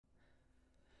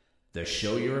The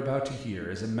show you're about to hear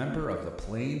is a member of the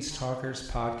Planestalkers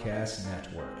Podcast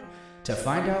Network. To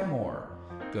find out more,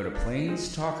 go to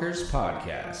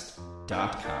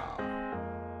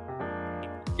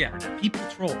planestalkerspodcast.com. Yeah, people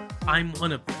troll. I'm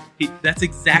one of them. That's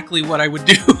exactly what I would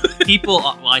do.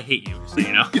 I hate you, so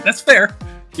you know. That's fair.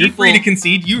 You're free to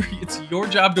concede. It's your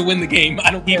job to win the game.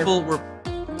 I don't care. People were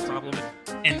Problem,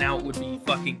 and now it would be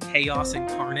fucking chaos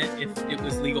incarnate if it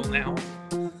was legal now.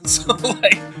 So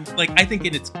like I think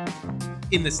in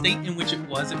the state in which it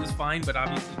was fine, but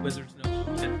obviously Wizards know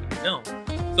that we don't.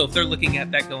 So if they're looking at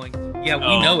that going, yeah,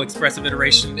 we know expressive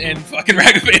iteration and fucking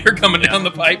Ragavator coming down the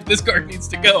pipe, this card needs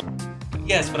to go.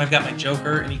 Yes, but I've got my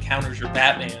Joker and he counters your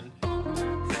Batman.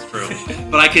 That's true.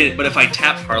 But if I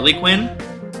tap Harley Quinn,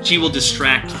 she will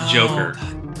distract Joker.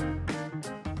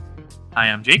 Hi,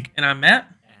 I'm Jake. And I'm Matt.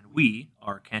 And we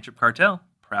are Cantrip Cartel,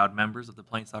 proud members of the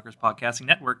Planestalkers Podcasting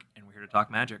Network, and we're here to talk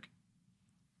Magic.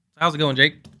 How's it going,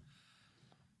 Jake?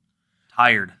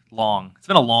 Tired. Long. It's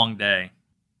been a long day.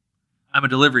 I'm a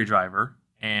delivery driver,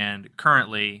 and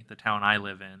currently the town I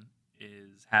live in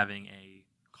is having a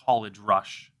college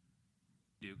rush.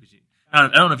 I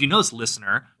don't know if you know this,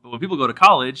 listener, but when people go to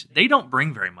college, they don't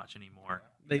bring very much anymore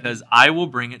because I will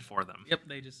bring it for them. Yep,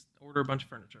 they just order a bunch of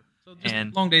furniture. So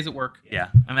just long days at work. Yeah.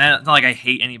 I mean, it's not like I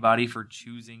hate anybody for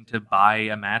choosing to buy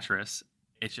a mattress.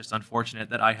 It's just unfortunate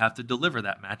that I have to deliver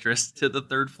that mattress to the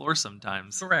third floor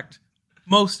sometimes. Correct.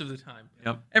 Most of the time.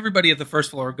 Yep. Everybody at the first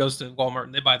floor goes to Walmart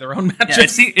and they buy their own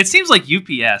mattress. Yeah, it seems like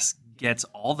UPS gets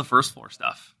all the first floor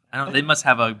stuff. They must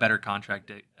have a better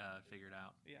contract figured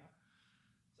out. Yeah.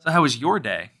 So how was your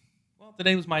day? Well,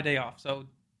 today was my day off, so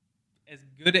as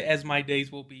good as my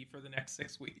days will be for the next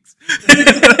 6 weeks.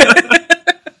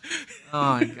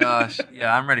 Oh my gosh.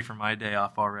 Yeah, I'm ready for my day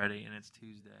off already, and it's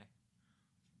Tuesday.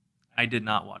 I did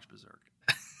not watch Berserk.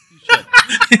 You should.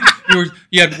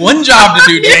 You had one job to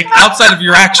do, Jake, outside of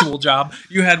your actual job.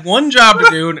 You had one job to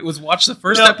do, and it was watch the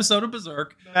first episode of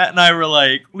Berserk. Matt and I were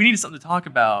like, we needed something to talk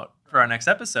about for our next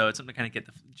episode, something to kind of get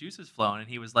the juices flowing, and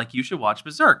he was like, you should watch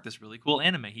Berserk, this really cool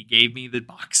anime. He gave me the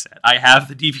box set. I have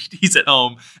the DVDs at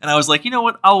home, and I was like, you know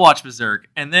what, I'll watch Berserk.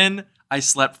 And then I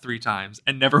slept 3 times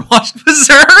and never watched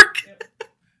Berserk.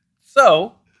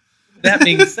 So, that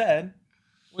being said,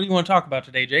 what do you want to talk about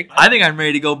today, Jake? I think I'm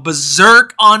ready to go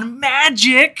berserk on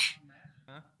Magic.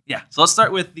 Yeah, so let's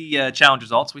start with the challenge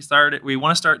results. We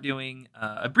want to start doing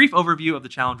a brief overview of the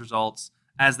challenge results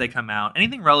as they come out.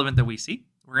 Anything relevant that we see.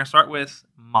 We're going to start with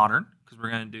Modern, because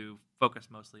we're going to focus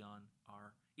mostly on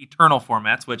our Eternal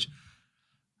formats, which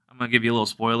I'm going to give you a little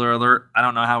spoiler alert. I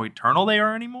don't know how Eternal they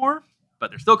are anymore,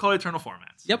 but they're still called Eternal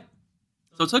formats. Yep.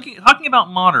 So talking about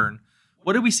Modern,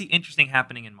 what do we see interesting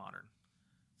happening in Modern?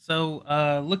 So,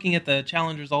 looking at the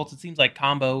challenge results, it seems like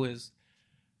combo is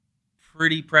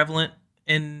pretty prevalent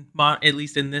at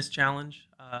least in this challenge.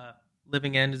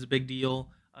 Living End is a big deal.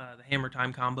 The Hammer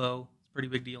Time combo is a pretty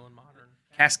big deal in Modern.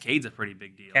 Cascade's a pretty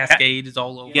big deal. Cascade is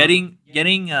all over. Getting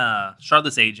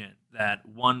Shardless Agent, that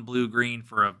 1 blue-green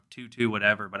for a 2/2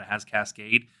 whatever, but it has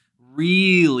Cascade,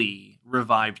 really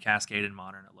revived Cascade in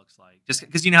Modern, it looks like. Just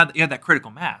because you have that critical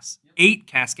mass. 8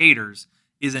 Cascaders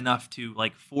is enough to,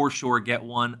 like, for sure get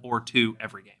 1 or 2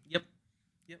 every game. Yep,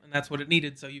 and that's what it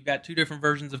needed. So you've got 2 different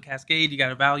versions of Cascade. You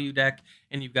got a value deck,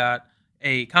 and you've got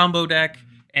a combo deck,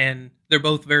 and they're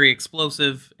both very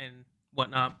explosive and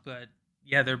whatnot, but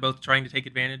yeah, they're both trying to take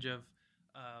advantage of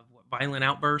Violent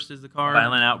Outburst is the card.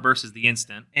 Violent Outburst is the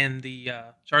instant. And the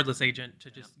Shardless Agent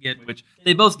to just get... Which,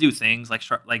 they both do things, like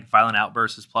Violent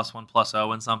Outburst is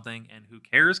 +1/+0 and something, and who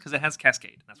cares? Because it has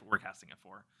Cascade. That's what we're casting it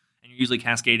for. And you're usually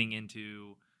cascading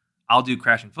into... I'll do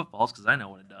Crashing Footballs, because I know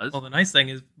what it does. Well, the nice thing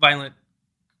is Violent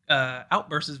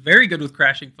Outburst is very good with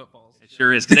Crashing Footballs. It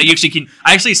sure is, because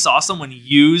I actually saw someone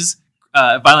use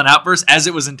Violent Outburst as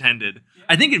it was intended.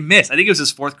 I think it missed. I think it was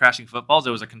his 4th Crashing Footballs.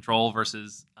 It was a control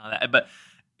versus but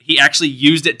he actually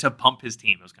used it to pump his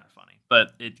team. It was kind of funny,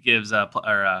 but it gives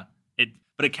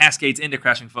it cascades into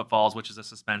Crashing Footballs, which is a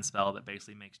suspend spell that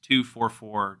basically makes 2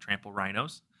 4/4 trample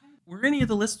rhinos. Were any of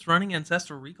the lists running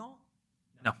Ancestral Recall?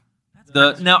 No.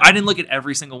 No, I didn't look at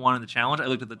every single one in the challenge. I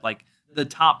looked at the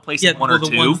top placing 1 or 2.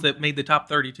 The ones that made the top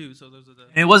 32. So those are the.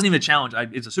 And it wasn't even a challenge.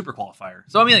 It's a super qualifier.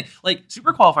 So I mean, like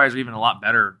super qualifiers are even a lot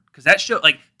better because that show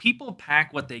people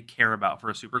pack what they care about for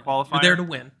a super qualifier. You're there to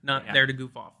win, not there to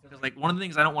goof off. Because one of the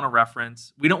things I don't want to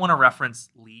reference, we don't want to reference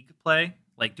league play,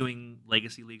 like doing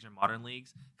legacy leagues or modern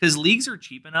leagues, because leagues are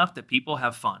cheap enough that people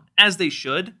have fun, as they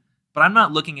should. But I'm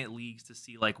not looking at leagues to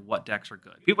see what decks are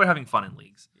good. People are having fun in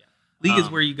leagues. Yeah. League is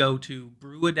where you go to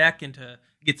brew a deck and to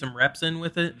get some reps in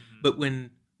with it. Mm-hmm. But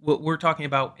what we're talking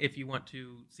about, if you want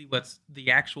to see what's the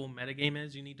actual metagame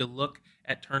is, you need to look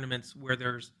at tournaments where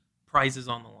there's prizes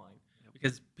on the line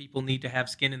because people need to have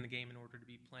skin in the game in order to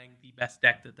be playing the best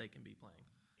deck that they can be playing.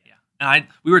 Yeah, and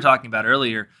we were talking about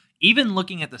earlier. Even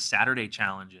looking at the Saturday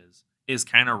challenges is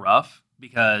kind of rough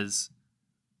because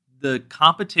the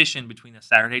competition between a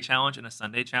Saturday challenge and a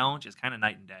Sunday challenge is kind of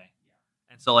night and day.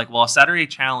 And so, while a Saturday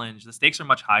challenge, the stakes are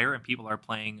much higher and people are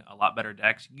playing a lot better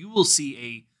decks, you will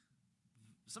see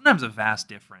sometimes a vast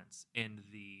difference in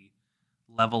the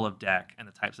level of deck and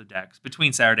the types of decks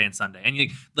between Saturday and Sunday.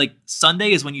 And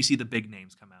Sunday is when you see the big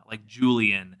names come out, like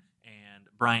Julian and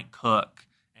Bryant Cook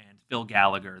and Phil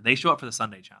Gallagher. They show up for the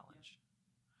Sunday challenge.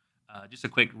 Just a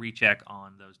quick recheck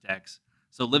on those decks.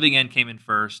 So Living End came in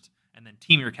first, and then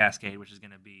Team Your Cascade, which is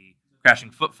going to be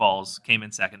Crashing Footfalls, came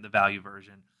in second, the value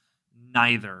version.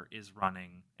 Neither is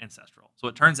running Ancestral. So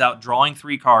it turns out drawing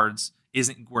 3 cards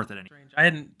isn't worth it anymore. I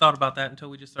hadn't thought about that until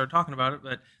we just started talking about it,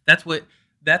 but that's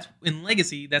in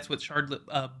Legacy, that's what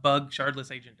Bug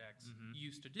Shardless Agent decks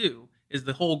used to do, is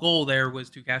the whole goal there was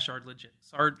to cast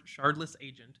Shardless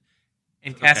Agent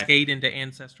and cascade into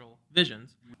Ancestral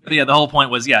Visions. But yeah, the whole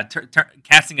point was,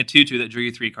 casting a 2/2 that drew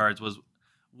you 3 cards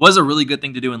was a really good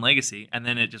thing to do in Legacy, and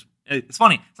then it's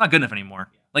funny, it's not good enough anymore.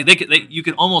 You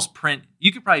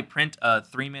could probably print a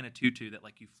 3-mana 2/2 that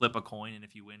you flip a coin, and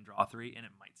if you win, draw 3, and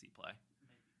it might see play.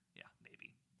 Yeah,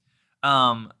 maybe.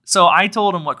 So I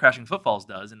told him what Crashing Footfalls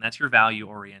does, and that's your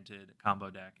value-oriented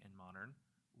combo deck in Modern.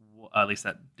 At least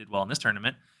that did well in this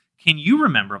tournament. Can you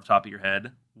remember off the top of your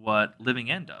head what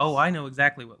Living End does? Oh, I know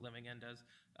exactly what Living End does.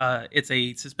 It's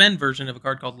a suspend version of a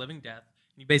card called Living Death.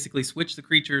 You basically switch the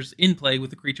creatures in play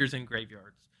with the creatures in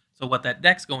graveyards. So what that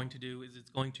deck's going to do is it's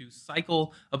going to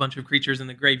cycle a bunch of creatures in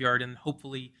the graveyard and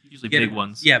hopefully usually big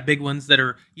ones. Yeah, big ones that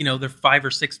are, they're 5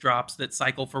 or 6 drops that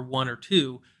cycle for 1 or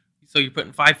 2. So you're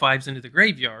putting 5/5s into the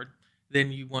graveyard.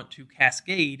 Then you want to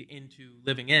cascade into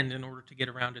Living End in order to get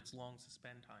around its long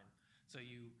suspend time. So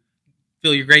you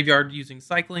fill your graveyard using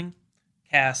cycling,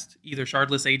 cast either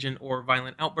Shardless Agent or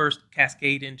Violent Outburst,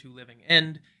 cascade into Living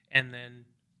End, and then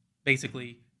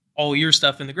basically all your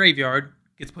stuff in the graveyard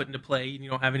gets put into play, and you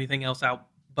don't have anything else out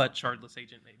but Shardless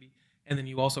Agent, maybe. And then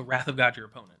you also Wrath of God your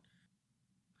opponent.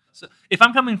 So if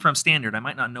I'm coming from Standard, I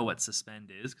might not know what Suspend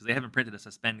is, because they haven't printed a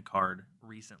Suspend card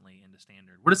recently into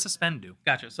Standard. What does Suspend do?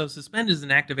 Gotcha. So Suspend is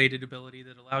an activated ability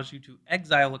that allows you to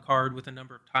exile a card with a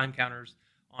number of time counters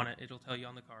on it. It'll tell you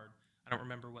on the card. I don't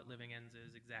remember what Living Ends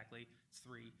is exactly. It's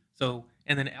 3. So,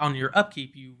 and then on your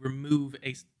upkeep, you remove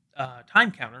a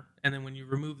time counter, and then when you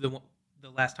remove the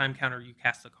last time counter, you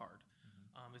cast the card.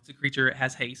 It's a creature. It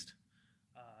has haste.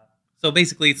 So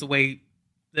basically, it's the way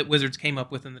that Wizards came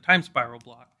up with in the Time Spiral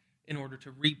block in order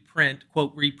to reprint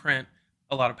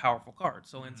a lot of powerful cards.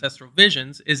 So Ancestral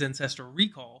Visions is Ancestral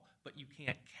Recall, but you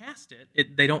can't cast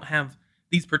it. They don't have,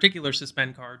 these particular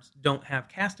suspend cards don't have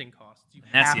casting costs.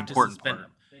 That's the important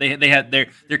part. They had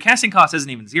their casting cost isn't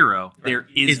even 0. Right. There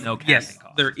is no casting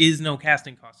cost. There is no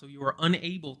casting cost. So you are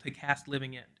unable to cast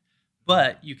Living End,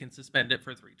 but you can suspend it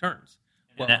for 3 turns.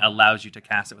 And that allows you to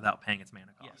cast it without paying its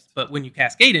mana cost. Yes, but when you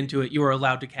cascade into it, you are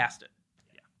allowed to cast it.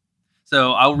 Yeah.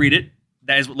 So I'll read it.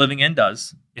 That is what Living End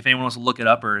does. If anyone wants to look it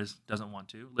up or doesn't want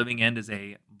to, Living End is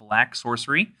a black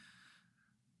sorcery.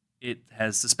 It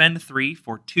has suspend 3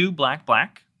 for 2 black.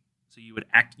 So you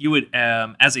would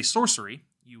as a sorcery,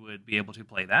 you would be able to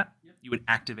play that. Yep. You would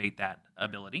activate that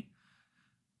ability.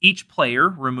 Each player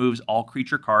removes all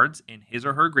creature cards in his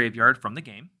or her graveyard from the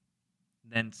game,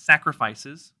 then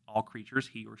sacrifices all creatures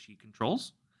he or she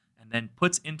controls, and then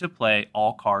puts into play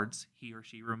all cards he or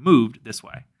she removed this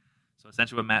way. So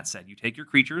essentially what Matt said, you take your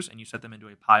creatures and you set them into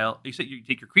a pile. You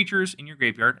take your creatures in your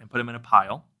graveyard and put them in a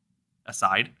pile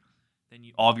aside. Then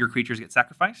all of your creatures get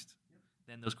sacrificed.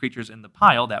 Then those creatures in the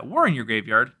pile that were in your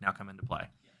graveyard now come into play.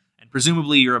 And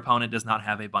presumably your opponent does not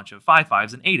have a bunch of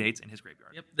 5/5s and 8/8s in his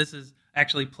graveyard. Yep, this is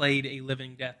actually played a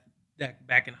Living Death deck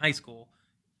back in high school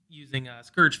using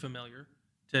Scourge Familiar.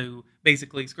 To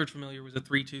basically, Scourge Familiar was a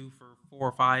 3/2 for 4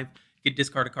 or 5. You could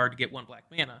discard a card to get 1 black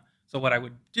mana. So what I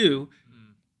would do,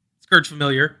 Scourge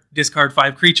Familiar, discard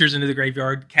 5 creatures into the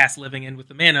graveyard, cast Living End with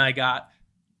the mana I got,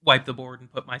 wipe the board,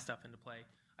 and put my stuff into play.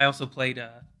 I also played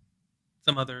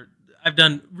some other... I've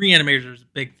done Reanimators,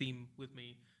 big theme with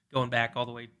me, going back all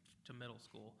the way to middle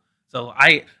school. So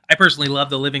I personally love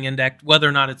the Living End deck. Whether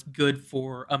or not it's good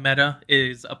for a meta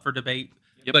is up for debate.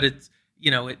 Yep. But it's...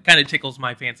 it kind of tickles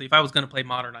my fancy. If I was going to play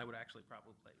Modern, I would actually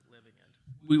probably play Living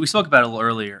End. We spoke about it a little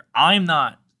earlier. I'm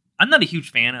not a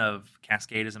huge fan of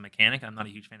Cascade as a mechanic. I'm not a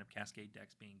huge fan of Cascade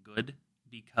decks being good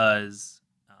because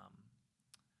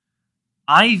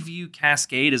I view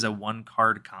Cascade as a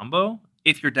 1-card combo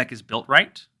if your deck is built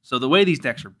right. So the way these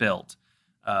decks are built,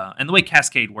 And the way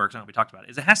Cascade works, I know we talked about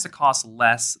it, is it has to cost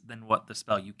less than what the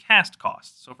spell you cast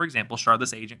costs. So, for example,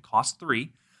 Shardless Agent costs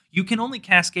 3. You can only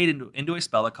cascade into a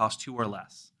spell that costs 2 or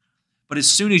less. But as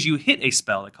soon as you hit a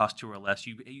spell that costs 2 or less,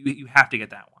 you have to get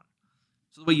that one.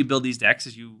 So the way you build these decks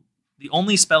is the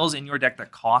only spells in your deck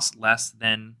that cost less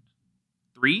than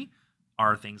 3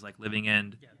 are things like Living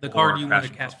End. Yeah, the card you want to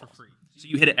cast for free. So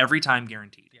you hit it every time,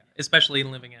 guaranteed. Yeah, especially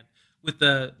in Living End. With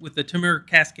the Timur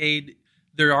Cascade,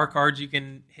 there are cards you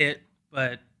can hit,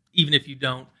 but even if you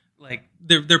don't, like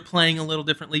they're playing a little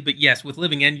differently. But yes, with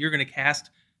Living End, you're going to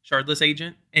cast Shardless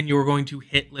Agent, and you're going to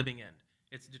hit Living End.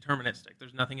 It's deterministic.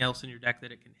 There's nothing else in your deck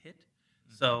that it can hit.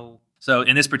 So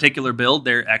in this particular build,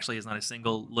 there actually is not a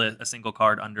single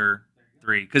card under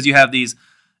 3, because you have these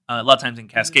a lot of times in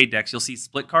Cascade decks, you'll see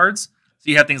split cards. So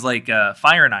you have things like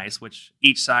Fire and Ice, which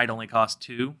each side only costs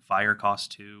 2. Fire costs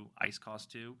 2. Ice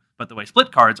costs 2. But the way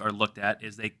split cards are looked at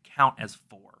is they count as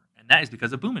 4, and that is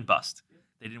because of Boom and Bust.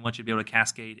 They didn't want you to be able to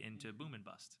cascade into Boom and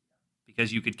Bust,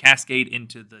 because you could cascade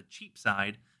into the cheap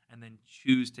side and then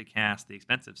choose to cast the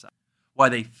expensive side. Why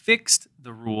they fixed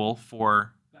the rule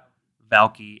for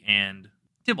Valky and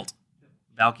Tybalt.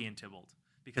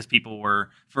 Because people were,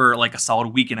 for like a solid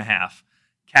week and a half,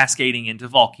 cascading into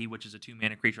Valky, which is a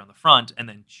 2-mana creature on the front, and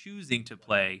then choosing to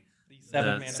play the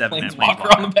 7-mana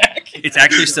Planeswalker on the back. It's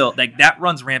actually still, like, that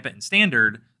runs rampant in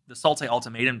Standard, the Salte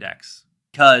Ultimatum decks.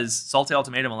 Because Salte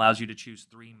Ultimatum allows you to choose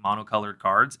 3 monocolored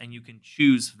cards, and you can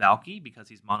choose Valky because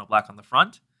he's mono black on the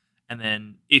front. And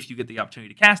then if you get the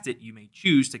opportunity to cast it, you may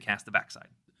choose to cast the backside.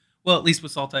 Well, at least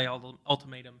with Salte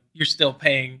Ultimatum, you're still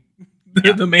paying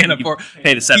the mana for it.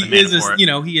 Pay the 7 mana for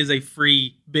it. He is a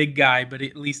free big guy, but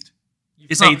at least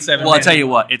it's paid not, 7 well, mana. I'll tell you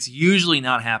what, it's usually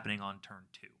not happening on turn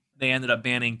 2. They ended up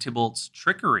banning Tybalt's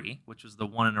Trickery, which was the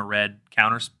 1 in a red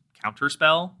counter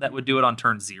spell that would do it on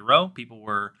turn 0. People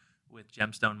were with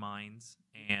Gemstone Mines,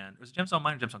 and was it Gemstone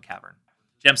Mine or Gemstone Cavern?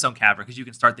 Gemstone Cavern, because you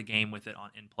can start the game with it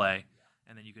in play,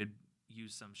 and then you could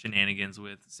use some shenanigans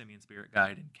with Simian Spirit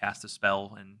Guide and cast a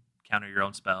spell and counter your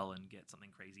own spell and get something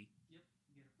crazy.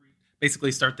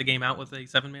 Basically start the game out with a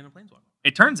 7-mana Planeswalker.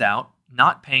 It turns out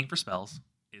not paying for spells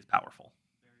is powerful.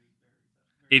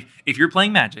 If you're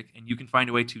playing Magic and you can find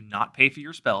a way to not pay for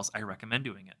your spells, I recommend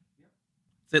doing it.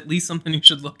 It's at least something you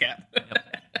should look at. Yep.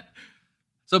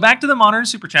 So back to the Modern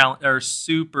Super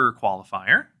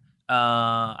Qualifier.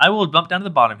 I will bump down to the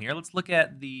bottom here. Let's look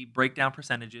at the breakdown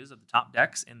percentages of the top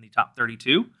decks in the top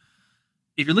 32.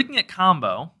 If you're looking at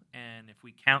combo, and if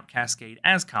we count Cascade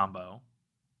as combo,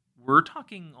 we're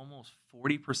talking almost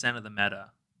 40% of the meta,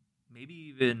 maybe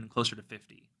even closer to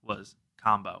 50, was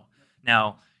combo.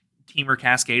 Now, Temur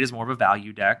Cascade is more of a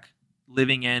value deck.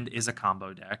 Living End is a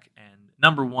combo deck, and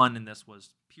number 1 in this was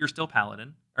Pure Steel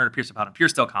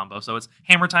combo. So it's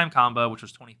Hammer Time combo, which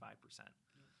was 25%.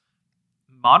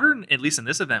 Modern, at least in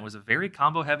this event, was a very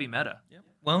combo-heavy meta. Yep.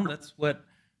 Well, that's what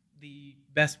the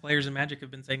best players in Magic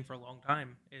have been saying for a long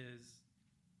time, is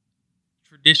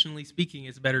traditionally speaking,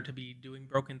 it's better to be doing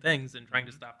broken things than trying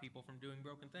to stop people from doing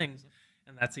broken things.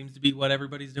 And that seems to be what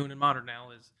everybody's doing in Modern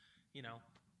now is,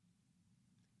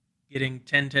 getting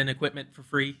 10/10 equipment for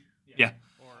free. Yeah.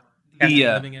 Or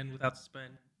Living End without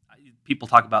suspend. People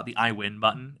talk about the I win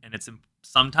button, and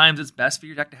sometimes it's best for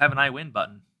your deck to have an I win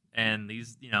button. And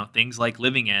these, things like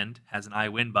Living End has an I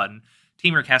win button.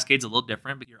 Temur Cascade's a little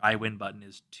different, but your I win button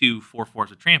is 2 4/4s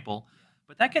with trample.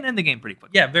 But that can end the game pretty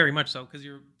quickly. Yeah, very much so, because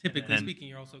you're typically speaking,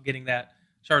 you're also getting that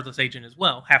Shardless Agent as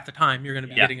well. Half the time, you're going to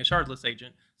be getting a Shardless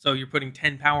Agent. So you're putting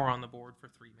 10 power on the board for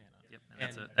 3 mana. Yep,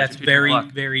 and that's very,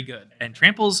 very good. And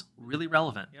trample's really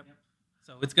relevant. Yep.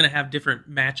 So it's going to have different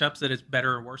matchups that it's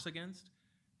better or worse against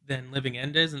than Living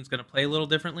End is, and it's going to play a little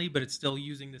differently, but it's still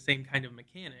using the same kind of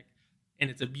mechanic, and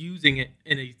it's abusing it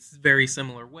in a very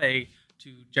similar way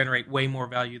to generate way more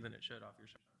value than it should off your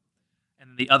shard.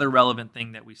 And the other relevant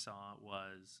thing that we saw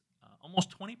was almost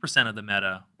 20% of the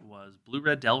meta was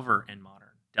Blue-Red Delver in Modern.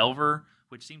 Delver,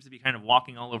 which seems to be kind of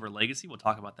walking all over Legacy, we'll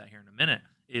talk about that here in a minute,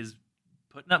 is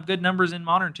putting up good numbers in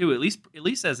Modern too, at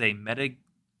least as a meta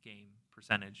game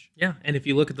percentage. Yeah, and if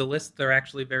you look at the list, they're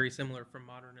actually very similar from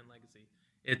Modern and Legacy.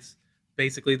 It's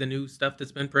basically the new stuff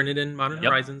that's been printed in Modern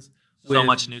Horizons. So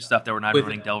much new stuff that we're not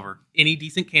running Delver. Any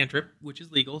decent cantrip, which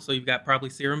is legal. So you've got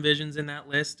probably Serum Visions in that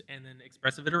list, and then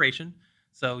Expressive Iteration.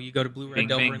 So you go to Blue-Red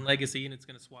Delver in Legacy, and it's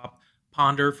going to swap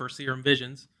Ponder for Serum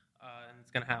Visions. And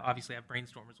it's going to obviously have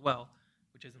Brainstorm as well,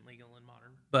 which isn't legal in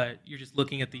Modern. But you're just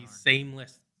looking at the same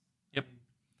list. Yep.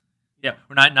 Yeah,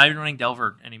 we're not even running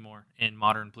Delver anymore in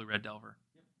Modern Blue-Red Delver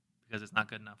because it's not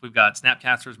good enough. We've got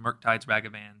Snapcasters, Murktides,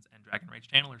 Ragavans, and Dragon Rage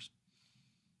Channelers.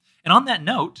 And on that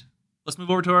note, let's move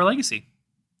over to our Legacy.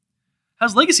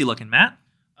 How's Legacy looking, Matt?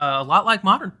 A lot like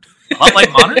Modern. A lot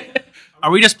like Modern?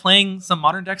 Are we just playing some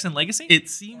Modern decks in Legacy? It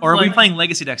seems Or are we like- playing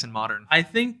Legacy decks in Modern? I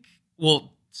think,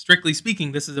 well, strictly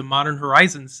speaking, this is a Modern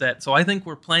Horizons set, so I think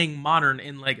we're playing Modern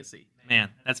in Legacy. Man,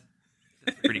 that's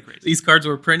pretty crazy. These cards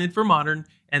were printed for Modern,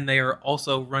 and they are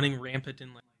also running rampant in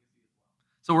Legacy.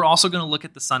 So we're also going to look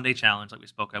at the Sunday Challenge like we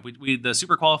spoke of. We the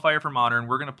Super Qualifier for Modern.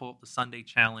 We're going to pull up the Sunday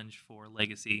Challenge for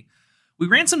Legacy. We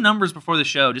ran some numbers before the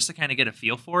show just to kind of get a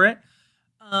feel for it.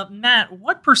 Matt,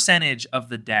 what percentage of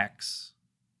the decks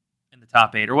in the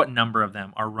top 8, or what number of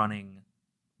them, are running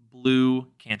Blue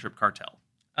Cantrip Cartel?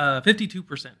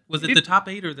 52%. Was it the top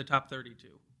 8 or the top 32?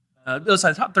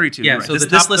 Sorry, top 32. Yeah, right. so this the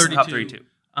top list is 32, top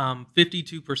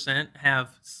 32. 52%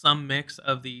 have some mix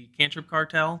of the Cantrip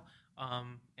Cartel,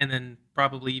 and then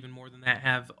probably even more than that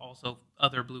have also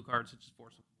other blue cards such as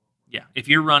Force of Will. Yeah, if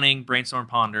you're running Brainstorm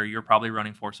Ponder, you're probably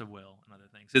running Force of Will and other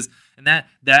things. And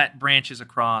that branches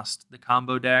across the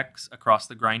combo decks, across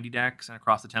the grindy decks, and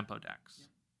across the tempo decks.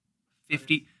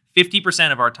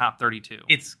 50% of our top 32.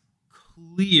 It's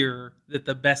clear that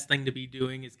the best thing to be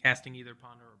doing is casting either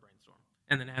Ponder or Brainstorm,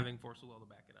 and then having Force of Will to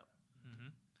back it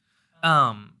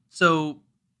up. So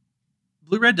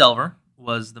Blue Red Delver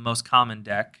was the most common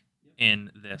deck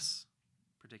in this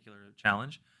particular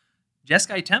challenge.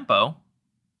 Jeskai Tempo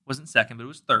wasn't second, but it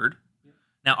was third.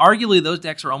 Now, arguably, those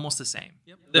decks are almost the same.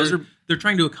 Yep. Those They're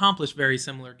trying to accomplish very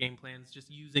similar game plans, just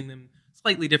using them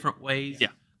slightly different ways. Yeah.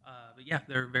 But yeah,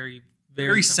 they're very,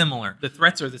 very similar. The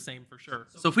threats are the same for sure.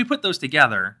 So if we put those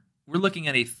together, we're looking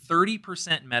at a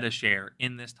 30% meta share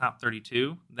in this top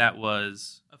 32 that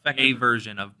was a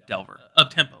version of Delver. Of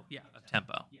Tempo, yeah. Of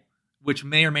Tempo, which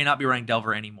may or may not be running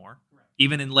Delver anymore. Right.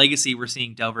 Even in Legacy, we're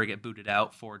seeing Delver get booted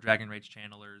out for Dragon Rage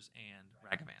Channelers and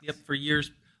Ragavans. Yep, for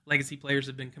years, Legacy players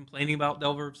have been complaining about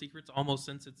Delver of Secrets almost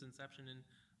since its inception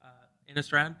in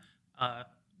Innistrad.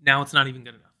 Now it's not even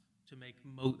good enough to make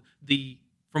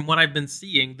from what I've been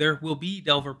seeing, there will be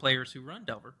Delver players who run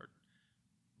Delver,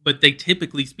 but they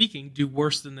typically speaking do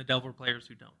worse than the Delver players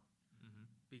who don't.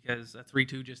 Because a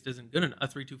 3/2 just isn't good enough. A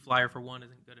 3/2 flyer for 1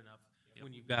 isn't good enough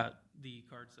when you've got the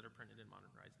cards that are printed in Modern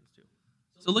Horizons too.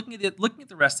 So looking at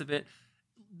the rest of it,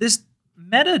 this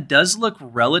meta does look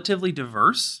relatively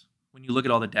diverse when you look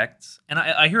at all the decks. And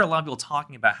I hear a lot of people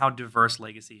talking about how diverse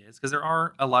Legacy is, because there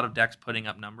are a lot of decks putting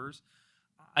up numbers.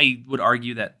 I would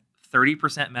argue that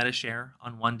 30% meta share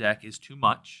on one deck is too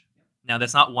much. Now,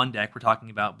 that's not one deck. We're talking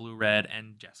about Blue, Red,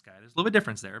 and Jeskai. There's a little bit of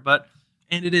difference there, but...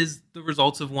 And it is the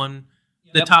results of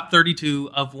the top 32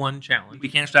 of one challenge. We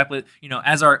can't extrapolate,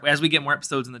 as we get more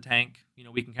episodes in the tank,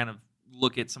 we can kind of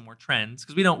look at some more trends,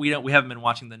 because we haven't been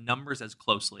watching the numbers as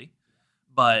closely,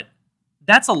 but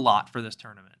that's a lot for this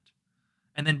tournament.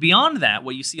 And then beyond that,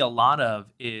 what you see a lot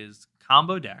of is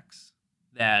combo decks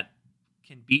that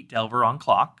can beat Delver on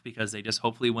clock, because they just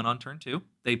hopefully win on turn 2.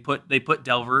 They put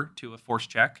Delver to a force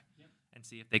check and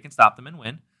see if they can stop them and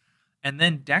win. And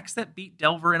then decks that beat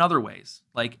Delver in other ways,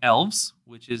 like Elves,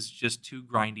 which is just too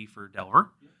grindy for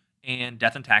Delver, and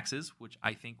Death and Taxes, which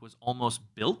I think was almost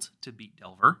built to beat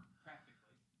Delver.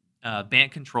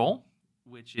 Bant Control,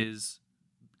 which is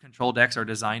control decks are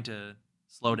designed to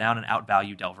slow down and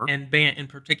outvalue Delver. And Bant in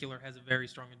particular has a very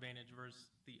strong advantage versus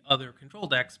the other control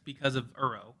decks because of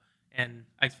Uro and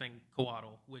Icefang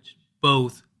Coatl, which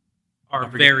both are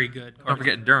very good. Don't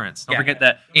forget Endurance. Don't Yeah. forget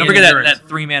that. And Don't forget Endurance. that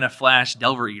 3-mana flash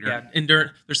Delver Eater. Yeah,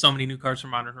 Endurance. There's so many new cards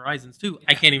from Modern Horizons too.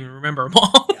 I can't even remember them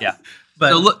all. Yeah. But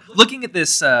So looking at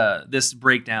this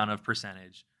breakdown of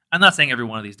percentage, I'm not saying every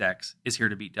one of these decks is here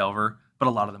to beat Delver, but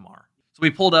a lot of them are. So we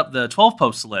pulled up the 12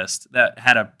 post list that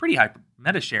had a pretty high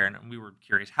meta share, and we were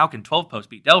curious, how can 12 posts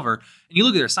beat Delver? And you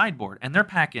look at their sideboard, and they're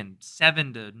packing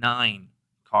 7 to 9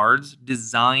 cards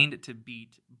designed to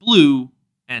beat Blue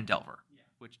and Delver,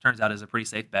 which turns out is a pretty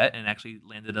safe bet, and actually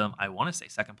landed them, I want to say,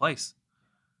 second place.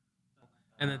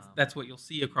 And that's what you'll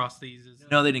see across these.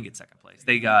 No, they didn't get second place.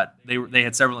 They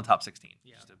had several in the top 16.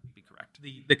 Just to be correct.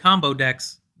 The combo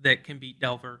decks that can beat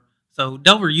Delver. So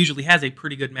Delver usually has a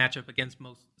pretty good matchup against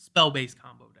most spell-based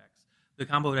combo decks. The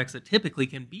combo decks that typically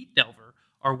can beat Delver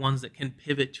are ones that can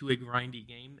pivot to a grindy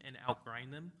game and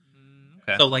outgrind them.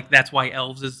 Okay. So that's why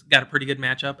Elves has got a pretty good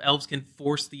matchup. Elves can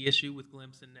force the issue with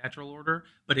Glimpse and Natural Order,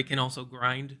 but it can also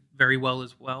grind very well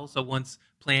as well. So once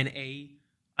plan A,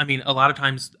 a lot of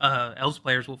times Elves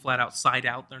players will flat out side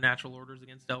out their Natural Orders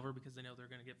against Delver because they know they're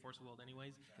going to get Force of Will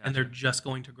anyways, and they're just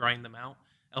going to grind them out.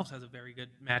 Elves has a very good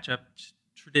matchup,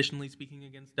 traditionally speaking,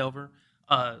 against Delver.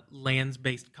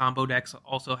 Lands-based combo decks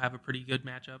also have a pretty good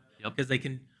matchup because they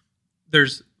can.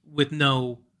 There's with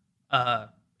no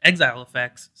exile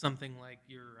effects, something like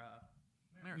your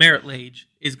Merit Lage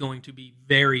is going to be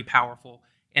very powerful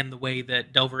and the way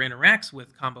that Delver interacts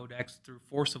with combo decks through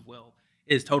Force of Will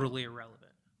is totally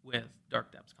irrelevant with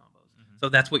Dark Depths combos. So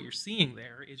that's what you're seeing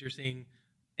there. Is you're seeing,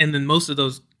 and then most of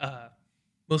those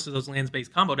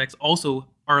lands-based combo decks also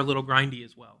are a little grindy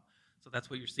as well. So that's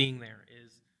what you're seeing there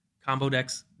is combo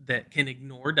decks that can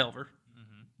ignore Delver.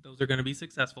 Those are going to be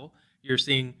successful. You're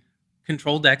seeing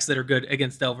control decks that are good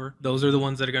against Delver. Those are the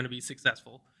ones that are going to be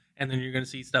successful. And then you're going to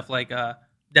see stuff like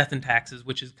Death and Taxes,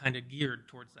 which is kind of geared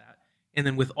towards that. And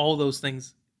then with all those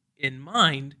things in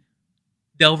mind,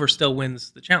 Delver still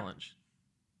wins the challenge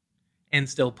and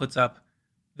still puts up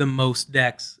the most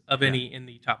decks of any in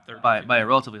the top 30. By a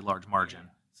relatively large margin. Yeah.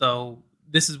 So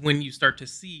this is when you start to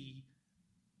see...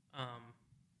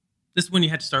 this is when you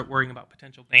had to start worrying about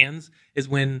potential bans, is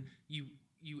when you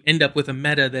end up with a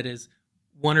meta that is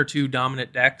one or two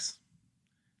dominant decks.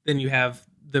 Then you have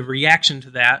the reaction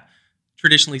to that.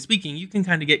 Traditionally speaking, you can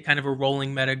kind of get a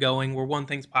rolling meta going where one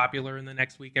thing's popular and the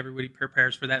next week everybody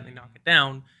prepares for that and they knock it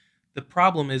down. The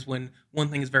problem is when one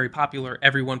thing is very popular,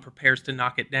 everyone prepares to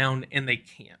knock it down and they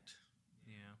can't.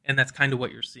 Yeah. And that's kind of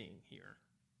what you're seeing here.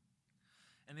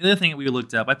 And the other thing that we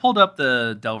looked up, I pulled up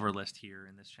the Delver list here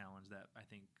in this challenge that I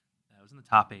think was in the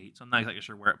top 8, so I'm not exactly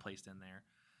sure where it placed in there.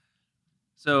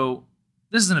 So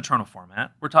this is an Eternal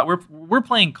format. We're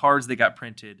playing cards that got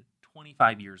printed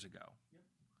 25 years ago.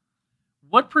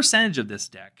 What percentage of this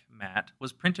deck, Matt,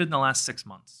 was printed in the last 6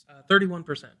 months?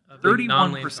 31%.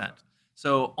 31%.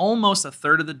 So almost a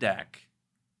third of the deck,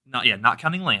 not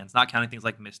counting lands, not counting things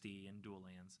like Misty and dual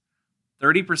lands.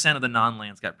 30% of the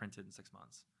non-lands got printed in 6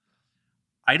 months.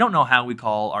 I don't know how we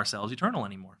call ourselves Eternal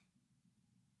anymore.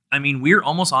 I mean, we're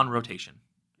almost on rotation.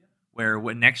 Where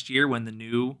next year, when the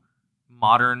new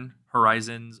Modern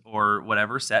Horizons or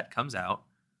whatever set comes out,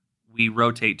 we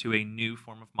rotate to a new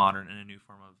form of Modern and a new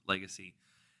form of Legacy.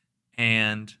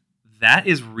 And that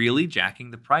is really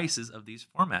jacking the prices of these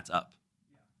formats up.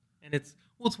 And it's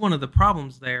one of the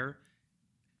problems there.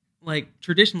 Like,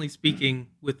 traditionally speaking,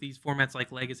 with these formats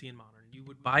like Legacy and Modern, you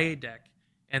would buy a deck,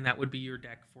 and that would be your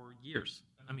deck for years.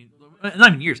 I mean, not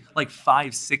even years, like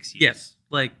 5-6 years. Yes,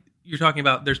 like, you're talking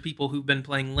about there's people who've been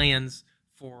playing lands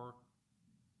for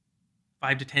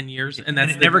 5 to 10 years, and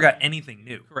that's never got anything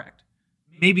new. Correct.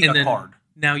 Maybe a card.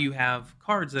 Now you have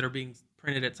cards that are being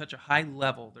printed at such a high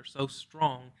level, they're so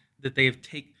strong that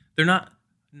they're not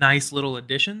nice little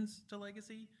additions to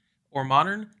Legacy or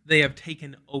Modern, they have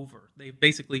taken over. They've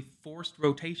basically forced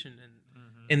rotation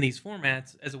in these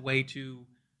formats as a way to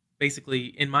basically,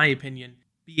 in my opinion,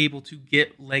 be able to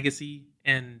get Legacy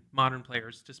and Modern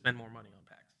players to spend more money on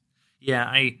packs. Yeah,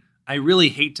 I really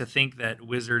hate to think that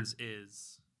Wizards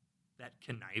is that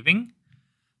conniving,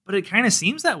 but it kind of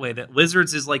seems that way, that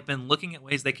Wizards has been looking at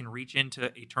ways they can reach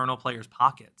into Eternal players'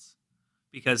 pockets.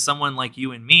 Because someone like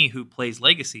you and me who plays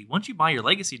Legacy, once you buy your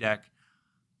Legacy deck,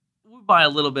 we buy a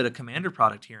little bit of Commander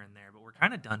product here and there, but we're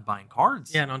kind of done buying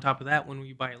cards. Yeah, and on top of that, when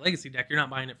you buy a Legacy deck, you're not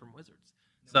buying it from Wizards.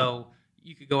 So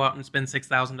you could go out and spend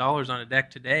 $6,000 on a deck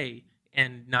today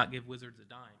and not give Wizards a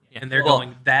dime. Yeah. And they're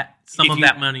going, that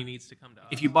money needs to come to us.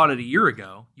 If you bought it a year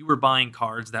ago, you were buying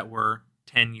cards that were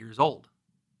 10 years old.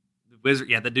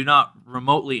 That do not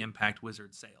remotely impact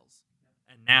Wizards sales.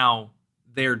 And now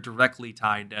they're directly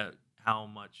tied to how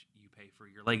much you pay for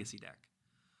your Legacy deck.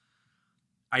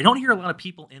 I don't hear a lot of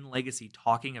people in Legacy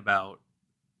talking about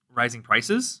rising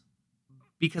prices,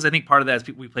 because I think part of that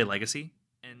is we play Legacy,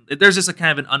 and there's just a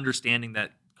kind of an understanding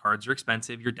that cards are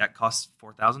expensive. Your deck costs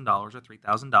 $4,000 or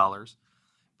 $3,000,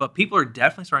 but people are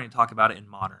definitely starting to talk about it in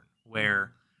Modern,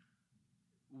 where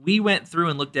we went through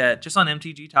and looked at, just on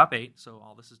MTG Top 8, so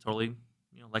all this is totally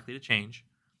likely to change,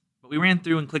 but we ran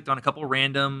through and clicked on a couple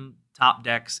random top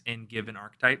decks in given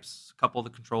archetypes, a couple of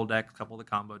the control decks, a couple of the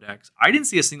combo decks. I didn't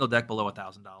see a single deck below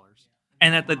 $1,000,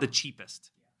 and at the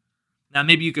cheapest. Now,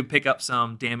 maybe you could pick up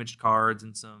some damaged cards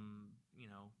and some,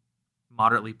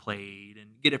 moderately played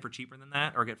and get it for cheaper than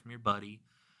that, or get it from your buddy.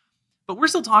 But we're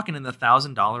still talking in the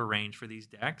 $1,000 range for these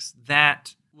decks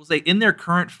that, we'll say, in their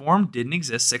current form, didn't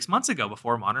exist 6 months ago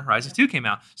before Modern Horizons 2 came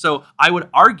out. So I would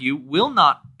argue will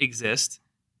not exist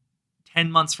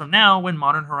 10 months from now when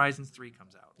Modern Horizons 3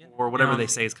 comes out, or whatever they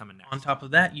say is coming next. On top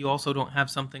of that, you also don't have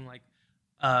something like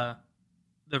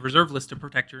the reserve list to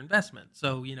protect your investment.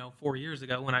 So, 4 years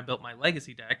ago when I built my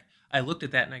Legacy deck, I looked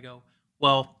at that and I go,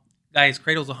 well, Gaia's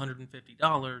Cradle's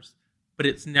 $150, but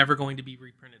it's never going to be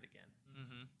reprinted again.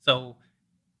 Mm-hmm. So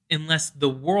unless the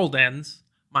world ends,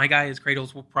 my Gaia's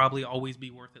Cradles will probably always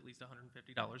be worth at least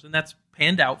 $150, and that's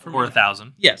panned out for me. Or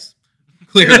 $1,000. Yes,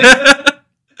 clearly.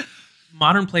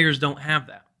 Modern players don't have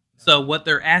that. So what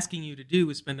they're asking you to do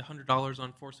is spend $100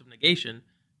 on Force of Negation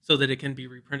so that it can be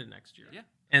reprinted next year. Yeah.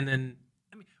 And then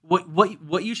I mean,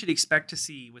 what you should expect to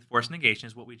see with force negation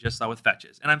is what we just saw with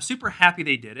fetches, and I'm super happy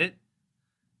they did it.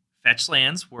 Fetch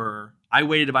lands I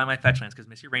waited to buy my fetch lands because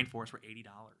Misty Rainforest were $80,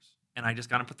 and I just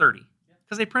got them for $30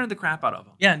 because they printed the crap out of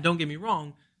them. Yeah, and don't get me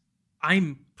wrong,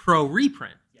 I'm pro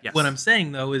reprint. Yes. What I'm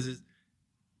saying though is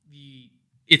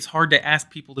it's hard to ask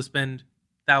people to spend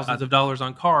thousands of dollars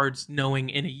on cards, knowing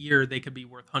in a year they could be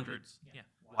worth hundreds. Yeah,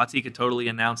 WOTC could totally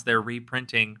announce they're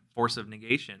reprinting Force of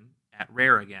Negation at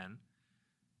Rare again.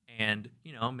 And,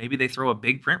 maybe they throw a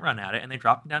big print run at it and they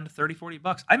drop them down to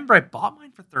 $30-$40. I remember I bought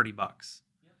mine for $30.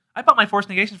 I bought my Force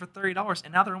Negations for $30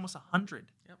 and now they're almost $100.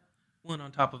 Yep. Well, and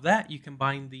on top of that, you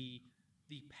combine the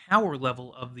power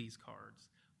level of these cards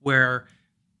where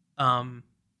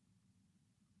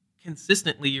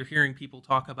consistently you're hearing people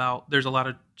talk about, there's a lot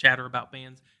of chatter about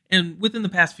bans. And within the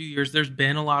past few years, there's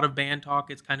been a lot of ban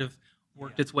talk. It's kind of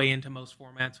worked its way into most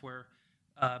formats where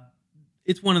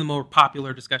it's one of the more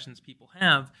popular discussions people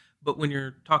have. But when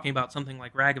you're talking about something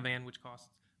like Ragavan, which costs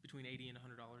between $80 and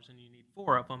 $100 and you need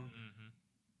 4 of them,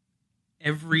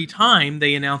 every time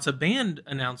they announce a ban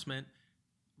announcement,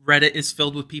 Reddit is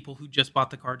filled with people who just bought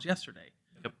the cards yesterday.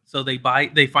 Yep. So they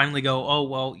finally go, oh,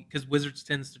 well, because Wizards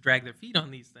tends to drag their feet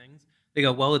on these things. They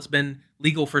go, well, it's been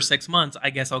legal for 6 months. I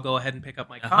guess I'll go ahead and pick up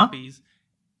my copies.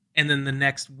 And then the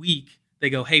next week, they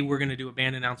go, hey, we're going to do a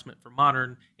ban announcement for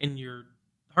Modern, and your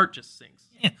heart just sinks.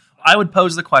 Yeah. I would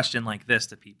pose the question like this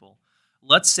to people.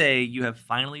 Let's say you have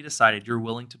finally decided you're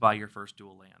willing to buy your first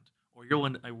dual land. Or you're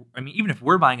willing to, even if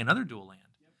we're buying another dual land,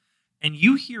 and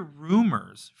you hear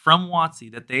rumors from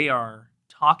WotC that they are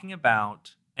talking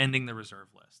about ending the reserve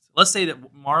list. Let's say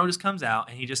that Morrow just comes out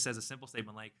and he just says a simple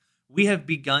statement like, we have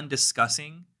begun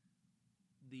discussing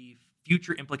the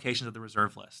future implications of the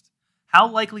reserve list. How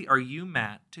likely are you,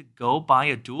 Matt, to go buy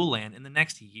a dual land in the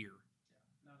next year?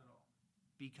 Not at all.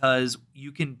 Because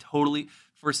you can totally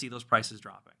foresee those prices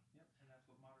dropping.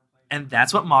 And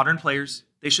that's what modern players,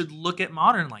 they should look at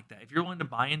Modern like that. If you're willing to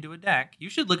buy into a deck, you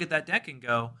should look at that deck and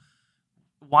go,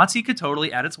 WotC could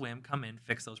totally, at its whim, come in,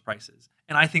 fix those prices.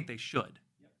 And I think they should.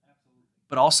 Yep, absolutely.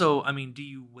 But also, do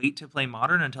you wait to play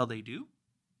Modern until they do?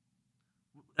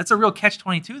 That's a real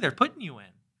catch-22 they're putting you in.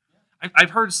 Yeah.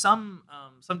 I've heard some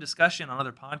discussion on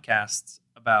other podcasts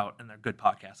about, and they're good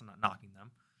podcasts, I'm not knocking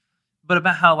them, but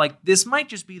about how this might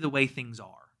just be the way things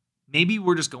are. Maybe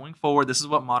we're just going forward, this is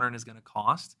what Modern is going to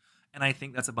cost, and I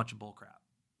think that's a bunch of bullcrap.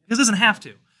 Because it doesn't have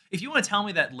to. If you want to tell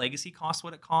me that Legacy costs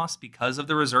what it costs because of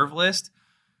the reserve list,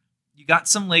 you got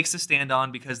some legs to stand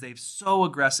on because they've so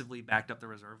aggressively backed up the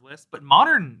reserve list. But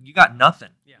Modern, you got nothing.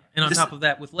 Yeah, and on top of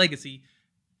that, with Legacy,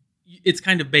 it's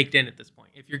kind of baked in at this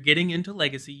point. If you're getting into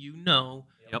Legacy,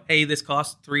 hey, this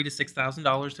costs $3,000 to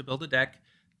 $6,000 to build a deck.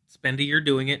 Spend a year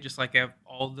doing it, just like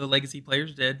all the Legacy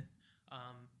players did.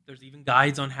 There's even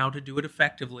guides on how to do it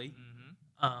effectively.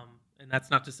 And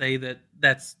that's not to say that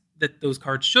those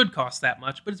cards should cost that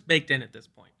much, but it's baked in at this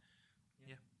point.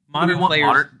 Modern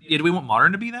players. Do we want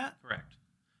Modern to be that? Correct.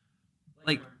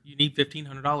 You need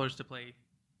 $1,500 to play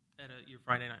at your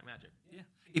Friday Night Magic. Yeah.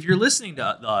 If you're listening to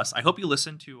us, I hope you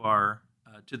listen to our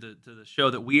to the show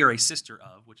that we are a sister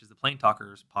of, which is the Plane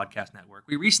Talkers podcast network.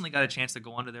 We recently got a chance to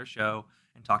go onto their show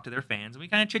and talk to their fans, and we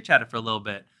kind of chit chatted for a little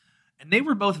bit. And they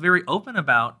were both very open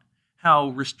about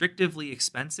how restrictively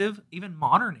expensive even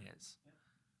Modern is.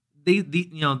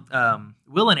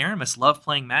 Will and Aramis love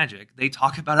playing Magic. They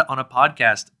talk about it on a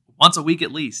podcast once a week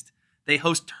at least. They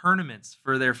host tournaments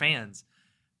for their fans.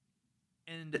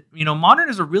 And, Modern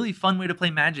is a really fun way to play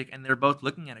Magic, and they're both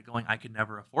looking at it going, I could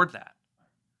never afford that.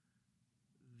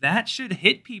 That should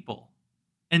hit people.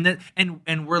 And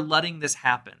we're letting this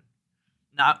happen.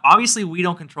 Now, obviously, we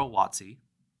don't control WotC,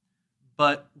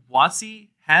 but WotC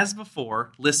has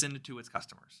before listened to its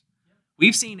customers.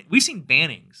 We've seen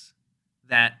bannings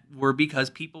that were because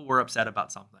people were upset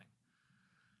about something.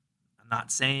 I'm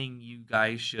not saying you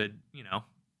guys should,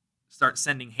 start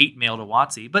sending hate mail to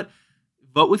WotC, but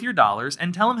vote with your dollars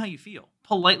and tell them how you feel.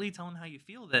 Politely tell them how you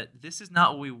feel that this is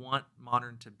not what we want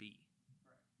Modern to be.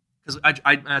 Because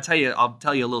I'll tell you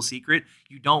a little secret.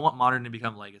 You don't want Modern to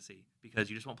become Legacy because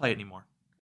you just won't play it anymore.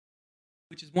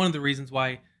 Which is one of the reasons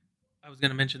why I was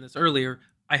going to mention this earlier.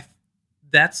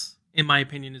 That's, in my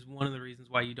opinion, is one of the reasons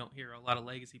why you don't hear a lot of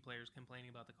Legacy players complaining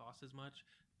about the cost as much,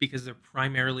 because they're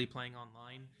primarily playing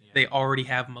online. Yeah. They already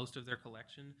have most of their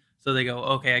collection, so they go,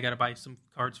 okay, I got to buy some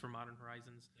cards for Modern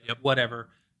Horizons, whatever,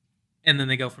 and then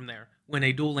they go from there. When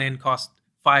a dual land costs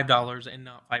 $5 and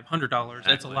not $500,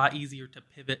 it's a lot easier to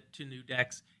pivot to new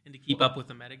decks and to keep up with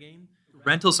the metagame.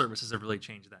 Rental services have really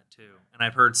changed that too, and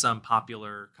I've heard some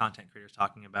popular content creators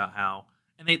talking about how,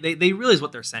 and they realize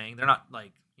what they're saying. They're not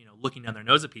looking down their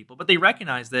nose at people, but they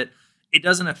recognize that it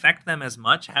doesn't affect them as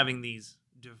much having these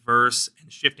diverse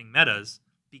and shifting metas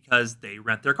because they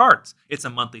rent their cards. It's a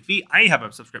monthly fee. I have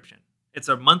a subscription. It's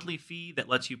a monthly fee that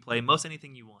lets you play most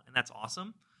anything you want, and that's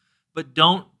awesome. But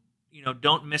don't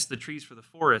miss the trees for the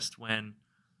forest when,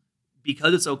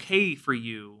 because it's okay for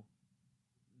you,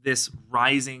 this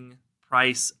rising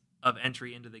price of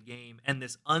entry into the game and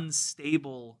this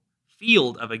unstable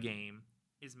field of a game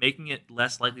is making it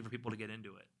less likely for people to get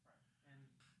into it.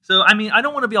 So, I mean, I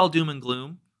don't want to be all doom and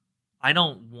gloom. I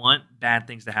don't want bad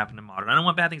things to happen to Modern. I don't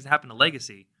want bad things to happen to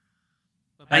Legacy.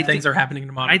 Bad things are happening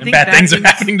to Modern. I think bad things are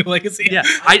happening to Legacy. Yeah,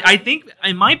 I think,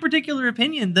 in my particular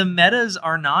opinion, the metas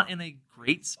are not in a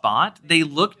great spot. They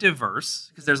look diverse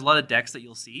because there's a lot of decks that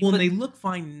you'll see. Well, they look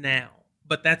fine now,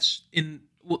 but that's in.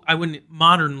 Well, I wouldn't.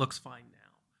 Modern looks fine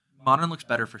now. Modern looks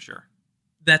better for sure.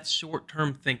 That's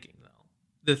short-term thinking, though.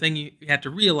 The thing you have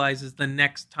to realize is the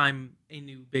next time a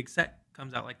new big set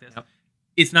comes out like this,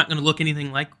 it's not going to look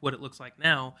anything like what it looks like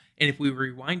now. And if we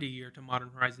rewind a year to Modern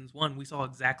Horizons 1, we saw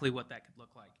exactly what that could look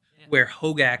like, where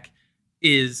Hogak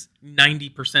is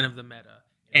 90% of the meta,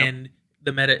 and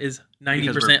the meta is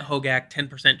 90% Hogak,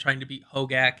 10% trying to beat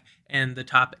Hogak, and the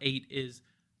top 8 is,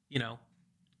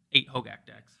 8 Hogak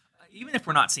decks. Even if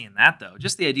we're not seeing that, though,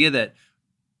 just the idea that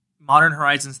Modern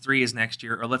Horizons 3 is next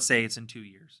year, or let's say it's in 2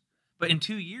 years. But in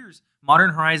 2 years,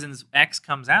 Modern Horizons X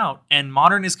comes out, and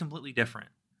Modern is completely different.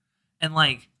 And,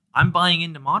 I'm buying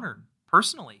into Modern,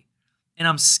 personally. And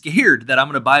I'm scared that I'm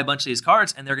going to buy a bunch of these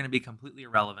cards, and they're going to be completely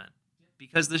irrelevant.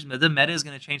 Because the meta is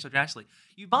going to change so drastically.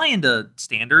 You buy into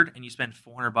Standard, and you spend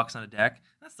 $400 on a deck.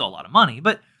 That's still a lot of money.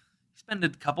 But you spend a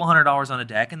couple $100 on a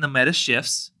deck, and the meta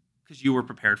shifts, because you were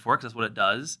prepared for it, because that's what it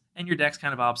does. And your deck's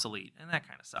kind of obsolete. And that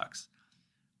kind of sucks.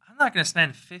 I'm not going to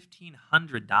spend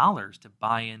 $1,500 to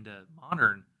buy into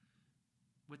Modern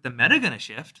with the meta going to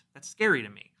shift. That's scary to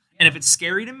me. And if it's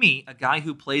scary to me, a guy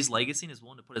who plays Legacy and is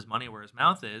willing to put his money where his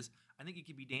mouth is, I think you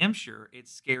can be damn sure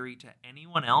it's scary to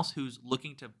anyone else who's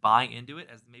looking to buy into it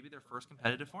as maybe their first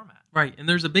competitive format. Right, and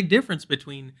there's a big difference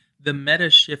between the meta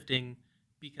shifting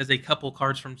because a couple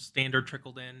cards from Standard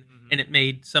trickled in, and it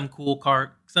made some cool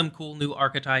new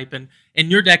archetype, and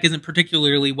your deck isn't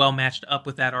particularly well matched up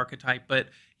with that archetype, but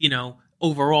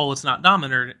overall it's not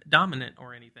dominant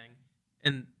or anything.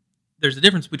 And there's a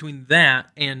difference between that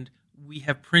and we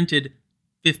have printed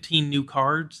 15 new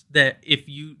cards that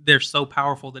they're so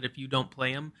powerful that if you don't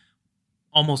play them,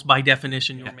 almost by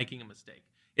definition you're making a mistake.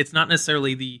 It's not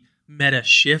necessarily the meta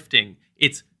shifting;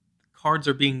 it's cards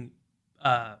are being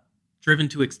driven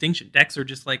to extinction. Decks are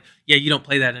just like, you don't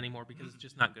play that anymore because it's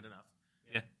just not good enough.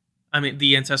 Yeah, I mean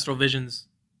the Ancestral Visions.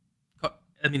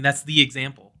 I mean that's the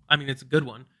example. I mean it's a good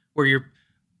one where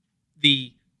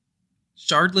the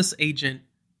Shardless Agent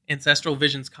Ancestral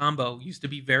Visions combo used to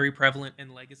be very prevalent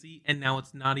in Legacy, and now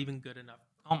it's not even good enough.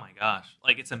 Oh my gosh.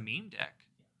 It's a meme deck.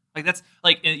 That's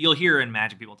you'll hear in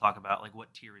Magic people talk about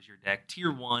what tier is your deck. Tier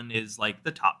 1 is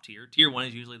the top tier. Tier 1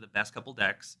 is usually the best couple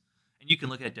decks, and you can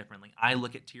look at it differently. I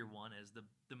look at Tier 1 as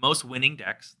the most winning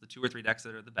decks, the 2 or 3 decks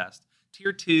that are the best.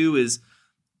 Tier 2 is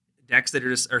decks that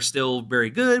are still very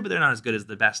good, but they're not as good as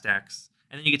the best decks.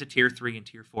 And then you get to Tier 3 and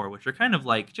Tier 4, which are kind of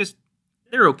just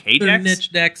they're okay they're decks.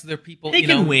 Niche decks. They're people. They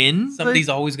can win. Somebody's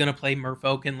always going to play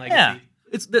Merfolk in Legacy. Yeah,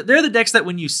 they're the decks that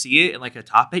when you see it in a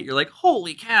top 8, you're like,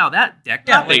 holy cow, that deck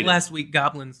top 8. Last week,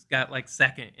 Goblins got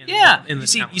second. In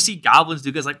the you see Goblins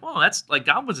do good. That's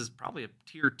Goblins is probably a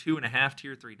Tier 2.5,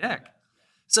 Tier 3 deck.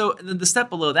 So then the step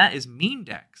below that is meme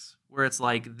decks, where it's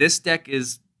this deck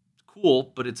is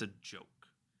cool, but it's a joke.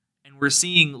 And we're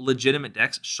seeing legitimate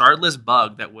decks. Shardless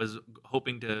Bug that was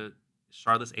hoping to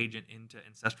Shardless Agent into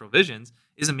Ancestral Visions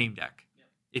is a meme deck. Yeah.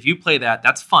 If you play that,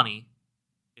 that's funny.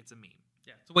 It's a meme.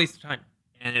 Yeah, it's a waste of time.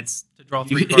 And it's to draw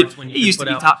 3 cards when you it used to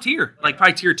be top tier,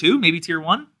 probably Tier 2, maybe Tier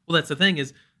 1. Well, that's the thing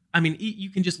is, you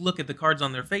can just look at the cards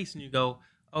on their face and you go,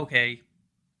 okay,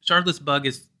 Shardless Bug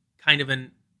is kind of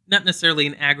not necessarily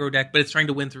an aggro deck, but it's trying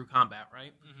to win through combat,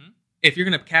 right? Mm-hmm. If you're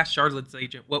going to cast Shardless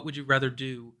Agent, what would you rather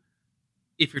do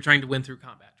if you're trying to win through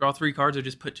combat? Draw 3 cards or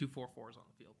just put 2 4/4s on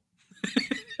the field?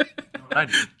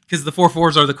 Because the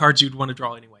 4/4s are the cards you'd want to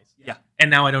draw anyways. Yeah.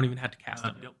 And now I don't even have to cast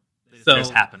them. Nope. They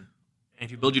just happen. And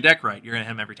if you build your deck right, you're going to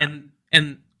hit them every time.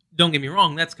 And don't get me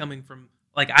wrong, that's coming from,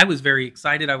 I was very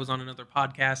excited. I was on another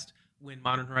podcast when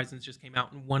Modern Horizons just came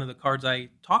out, and one of the cards I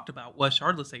talked about was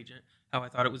Shardless Agent, how I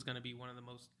thought it was going to be one of the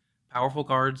most powerful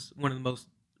cards, one of the most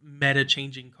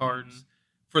meta-changing cards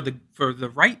for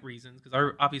the right reasons,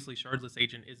 because obviously Shardless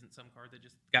Agent isn't some card that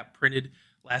just got printed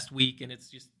last week and it's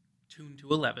just tuned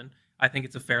to 11. I think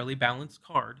it's a fairly balanced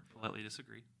card. Politely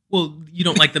disagree. Well, you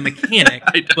don't like the mechanic,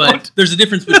 but there's a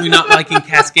difference between not liking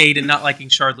Cascade and not liking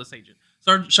Shardless Agent.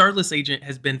 Shardless Agent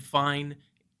has been fine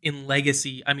in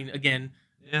Legacy. I mean, again,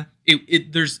 Yeah.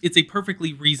 It's a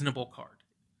perfectly reasonable card.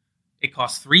 It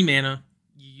costs 3 mana.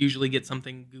 You usually get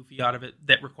something goofy out of it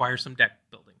that requires some deck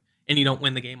building, and you don't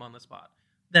win the game on the spot.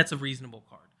 That's a reasonable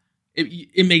card.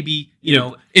 It may be,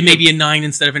 it may be a 9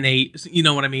 instead of an 8. You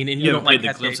know what I mean? And you don't like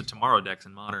the Glimpse of Tomorrow decks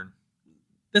in Modern.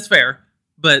 That's fair,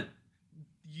 but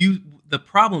the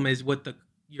problem is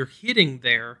you're hitting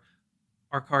there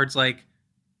are cards like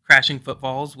Crashing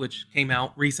Footfalls, which came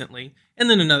out recently, and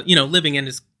then another. Living End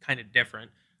is kind of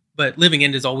different, but Living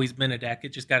End has always been a deck. It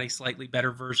just got a slightly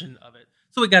better version of it,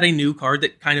 so it got a new card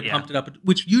that kind of pumped it up,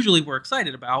 which usually we're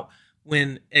excited about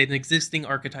when an existing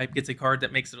archetype gets a card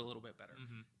that makes it a little bit better.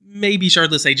 Maybe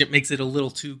Shardless Agent makes it a little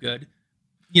too good.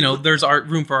 There's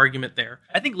room for argument there.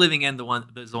 I think Living End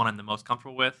is the one I'm the most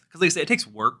comfortable with, because like I say, it takes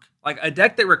work. Like a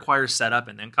deck that requires setup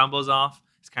and then combos off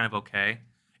is kind of okay.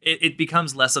 It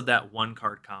becomes less of that one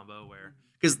card combo where,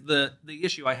 because the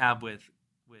issue I have with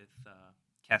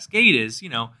Cascade is,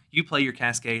 you play your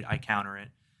Cascade, I counter it.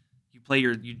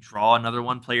 You draw another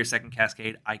one, play your second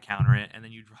Cascade, I counter it, and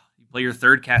then you play your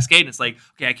third Cascade, and it's like,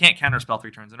 okay, I can't counter spell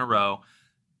 3 turns in a row,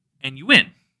 and you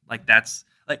win. Like that's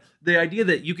like the idea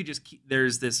that you could just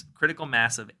there's this critical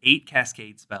mass of 8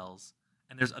 Cascade spells,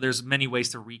 and there's many ways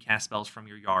to recast spells from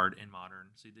your yard in Modern,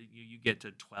 so you get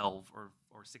to 12 or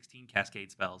 16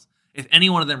 Cascade spells. If any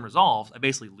one of them resolves, I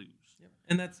basically lose. Yep.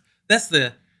 And that's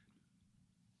the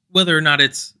whether or not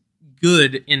it's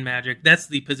good in Magic. That's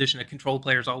the position a control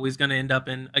player is always going to end up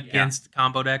in against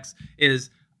combo decks. Is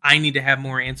I need to have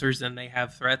more answers than they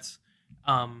have threats.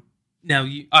 Now,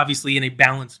 obviously, in a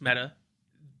balanced meta,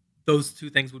 those two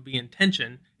things would be in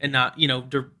tension and not,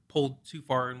 they're pulled too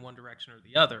far in one direction or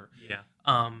the other. Yeah.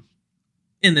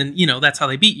 And then, that's how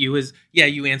they beat you is,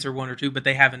 you answer 1 or 2, but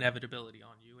they have inevitability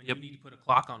on you, and you need to put a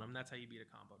clock on them. That's how you beat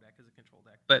a combo deck as a control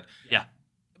deck.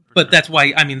 But that's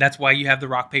why you have the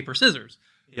rock, paper, scissors.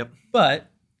 Yep.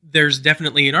 But there's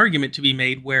definitely an argument to be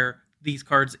made where these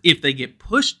cards, if they get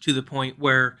pushed to the point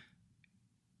where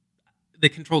the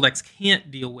control decks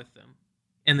can't deal with them,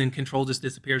 and then control just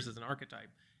disappears as an archetype,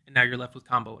 and now you're left with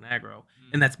combo and aggro.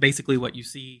 And that's basically what you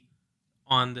see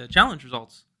on the challenge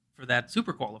results for that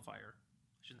super qualifier.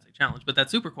 I shouldn't say challenge, but that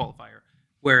super qualifier,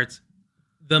 where it's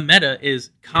the meta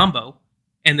is combo,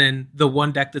 and then the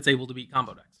one deck that's able to beat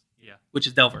combo decks. Yeah. Which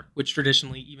is Delver, which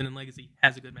traditionally, even in Legacy,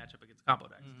 has a good matchup against combo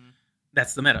decks.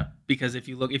 That's the meta. Because if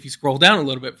you scroll down a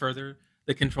little bit further,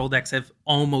 the control decks have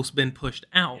almost been pushed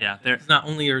out. Yeah. Not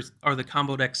only are the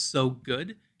combo decks so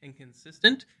good and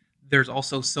consistent, there's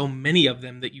also so many of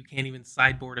them that you can't even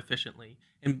sideboard efficiently.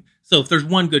 And so if there's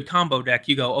one good combo deck,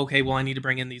 you go, okay, well, I need to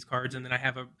bring in these cards, and then I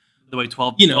have the way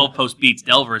 12 post beats,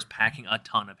 Delver is packing a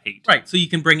ton of hate. Right, so you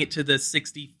can bring it to the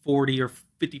 60-40 or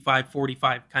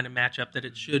 55-45 kind of matchup that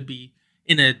it should be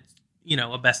in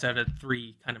a best out of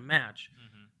 3 kind of match.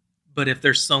 But if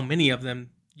there's so many of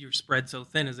them, you're spread so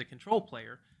thin as a control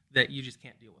player that you just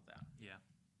can't deal with that. Yeah.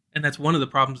 And that's one of the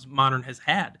problems Modern has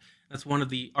had. That's one of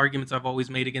the arguments I've always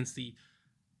made against the,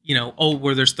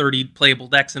 where there's 30 playable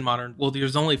decks in Modern. Well,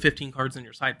 there's only 15 cards in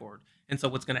your sideboard. And so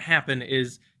what's going to happen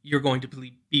is you're going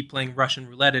to be playing Russian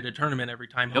roulette at a tournament every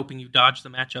time, hoping you dodge the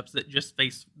matchups that just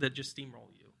steamroll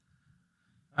you.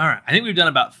 All right. I think we've done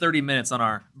about 30 minutes on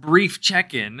our brief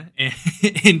check-in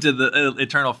into the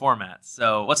Eternal formats.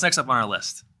 So what's next up on our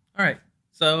list? All right.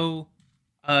 So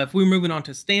if we're moving on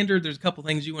to Standard, there's a couple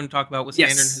things you want to talk about with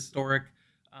Standard and Historic.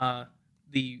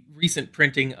 The recent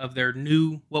printing of their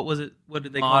new, what was it? What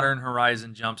did they call it? Modern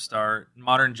Horizon Jumpstart.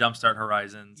 Modern Jumpstart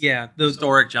Horizons. Yeah.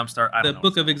 Historic Jumpstart. I don't know. The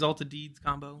Book of Exalted Deeds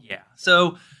combo. Yeah.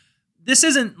 So this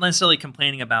isn't necessarily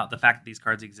complaining about the fact that these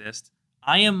cards exist.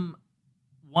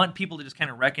 Want people to just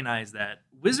kind of recognize that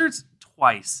Wizards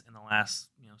twice in the last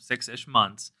 6-ish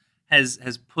months has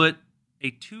put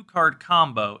a 2-card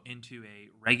combo into a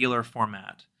regular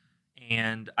format.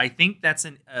 And I think that's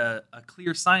a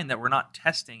clear sign that we're not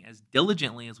testing as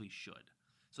diligently as we should.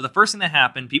 So the first thing that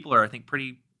happened, people are, I think,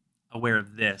 pretty aware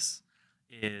of this,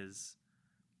 is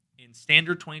in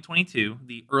Standard 2022,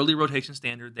 the early rotation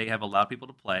standard they have allowed people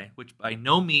to play, which by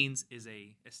no means is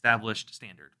a established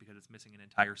standard because it's missing an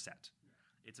entire set.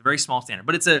 It's a very small standard,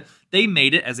 but they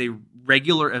made it as a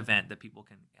regular event that people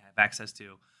can have access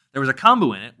to. There was a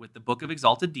combo in it with the Book of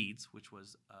Exalted Deeds, which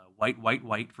was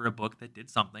white for a book that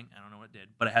did something. I don't know what it did,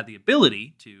 but it had the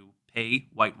ability to pay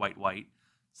white,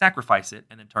 sacrifice it,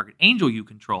 and then target angel you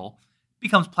control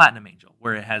becomes Platinum Angel,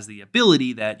 where it has the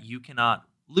ability that you cannot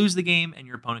lose the game and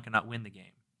your opponent cannot win the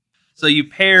game. So you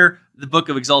pair the Book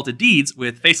of Exalted Deeds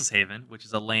with Faceless Haven, which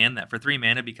is a land that for 3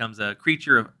 mana becomes a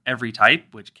creature of every type,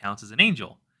 which counts as an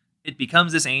angel. it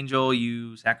becomes this angel.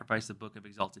 You sacrifice the Book of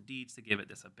Exalted Deeds to give it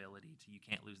this ability to you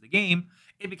can't lose the game.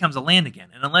 It becomes a land again.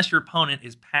 And unless your opponent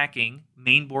is packing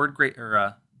main board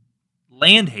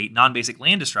land hate, non-basic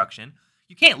land destruction,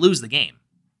 you can't lose the game.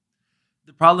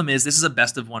 The problem is this is a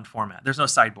best of one format. There's no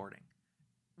sideboarding.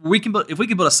 If we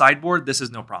can build a sideboard, this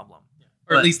is no problem.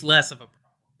 Or at least less of a problem.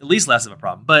 At least less of a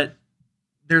problem. But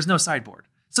there's no sideboard.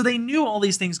 So they knew all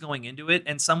these things going into it,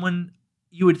 and someone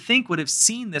you would think would have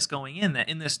seen this going in, that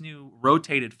in this new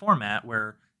rotated format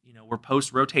where, we're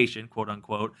post-rotation, quote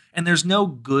unquote, and there's no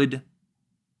good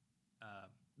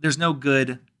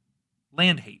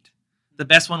land hate. The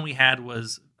best one we had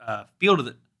was Field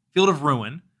of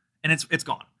Ruin, and it's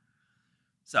gone.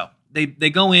 So they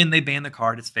go in, they ban the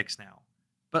card, it's fixed now.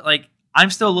 But I'm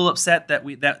still a little upset that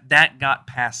that got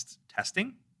past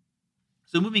testing.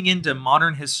 So moving into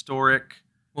modern historic.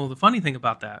 Well, the funny thing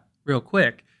about that, real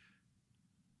quick,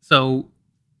 so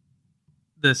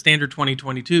the standard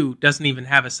 2022 doesn't even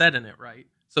have a set in it, right?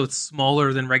 So it's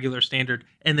smaller than regular standard,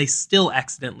 and they still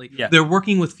accidentally. Yeah. They're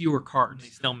working with fewer cards. They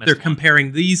still miss They're one.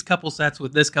 Comparing these couple sets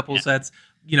with this couple sets,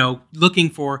 looking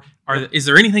for, is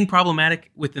there anything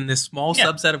problematic within this small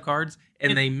subset of cards,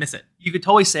 and they miss it. You could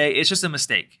totally say it's just a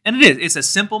mistake. And it is. It's a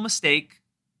simple mistake.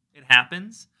 It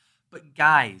happens. But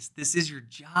guys, this is your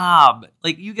job.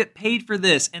 You get paid for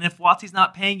this, and if WOTC's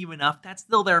not paying you enough, that's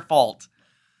still their fault.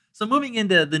 So moving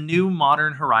into the new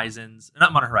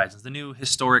the new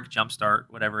historic Jumpstart,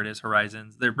 whatever it is,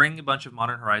 Horizons. They're bringing a bunch of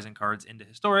Modern Horizon cards into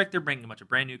historic. They're bringing a bunch of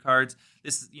brand new cards.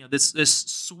 This this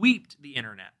sweeped the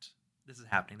internet. This is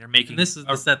happening. They're making. And this is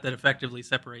the set that effectively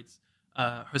separates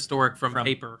historic from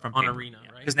paper on Arena,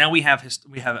 right? Because now we have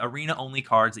Arena only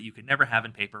cards that you could never have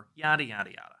in paper. Yada yada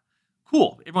yada.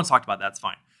 Cool. Everyone's talked about that. That's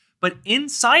fine. But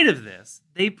inside of this,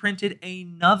 they printed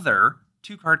another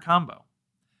 2-card combo.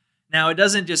 Now, it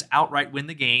doesn't just outright win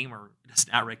the game, or it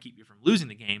doesn't outright keep you from losing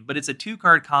the game, but it's a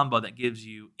 2-card combo that gives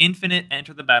you infinite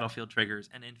enter the battlefield triggers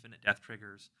and infinite death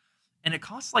triggers. And it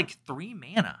costs 3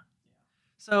 mana.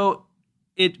 So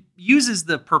it uses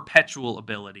the perpetual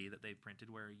ability that they've printed,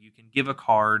 where you can give a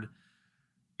card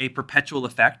a perpetual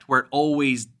effect where it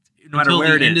always, no matter where it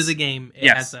is. Until the end of the game, it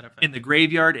has that effect. In the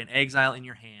graveyard, in exile, in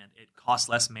your hand, it costs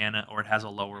less mana, or it has a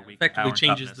lower weak power. Effectively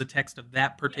changes the text of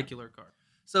that particular card.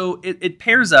 So it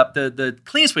pairs up. The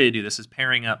cleanest way to do this is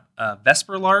pairing up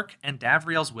Vesperlark and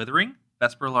Davriel's Withering.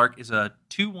 Vesperlark is a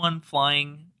 2/1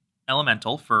 flying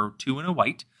elemental for 2 and a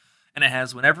white, and it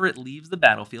has, whenever it leaves the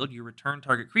battlefield, you return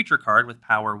target creature card with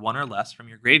power 1 or less from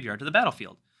your graveyard to the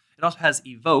battlefield. It also has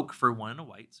Evoke for 1 and a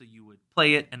white, so you would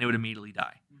play it and it would immediately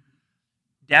die.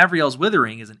 Davriel's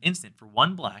Withering is an instant for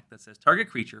 1 black that says target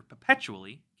creature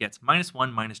perpetually gets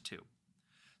 -1, -2.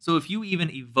 So if you even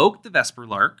evoke the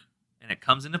Vesperlark, and it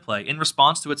comes into play in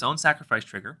response to its own sacrifice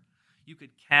trigger, you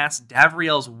could cast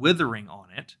Davriel's Withering on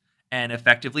it and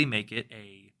effectively make it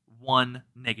a 1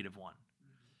 -1.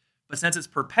 But since it's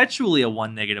perpetually a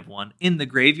 1 -1 in the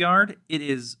graveyard, it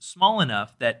is small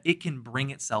enough that it can bring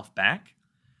itself back,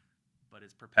 but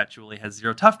it perpetually has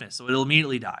 0 toughness, so it'll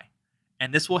immediately die.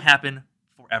 And this will happen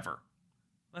forever.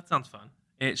 That sounds fun.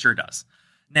 It sure does.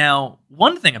 Now,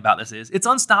 one thing about this is it's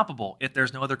unstoppable if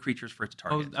there's no other creatures for it to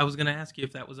target. I was going to ask you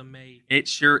if that was a May. It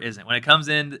sure isn't. When it comes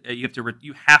in,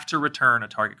 you have to return a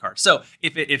target card. So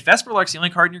if Vesperlark's the only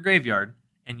card in your graveyard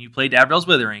and you play Davriel's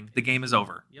Withering, the game is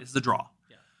over. Yep. It's the draw.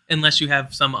 Yeah. Unless you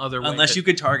have some other way. Unless you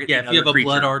could target if you have a creature.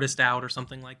 Blood Artist out or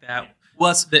something like that. Yeah.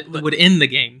 Well, that would end the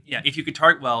game. Yeah, if you could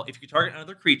target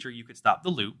another creature, you could stop the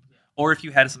loop. Or if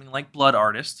you had something like Blood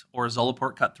Artist or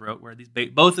Zoloport Cutthroat, where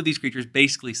both of these creatures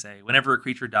basically say, whenever a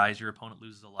creature dies, your opponent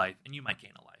loses a life, and you might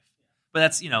gain a life. But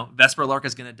that's, Vesperlark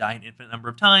is going to die an infinite number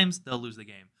of times, they'll lose the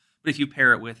game. But if you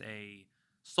pair it with a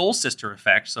Soul Sister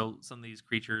effect, so some of these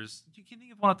creatures, can you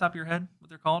think of one off the top of your head, what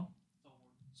they're called?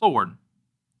 Soul Warden.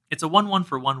 It's a 1/1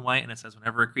 for 1 white, and it says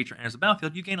whenever a creature enters the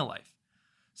battlefield, you gain a life.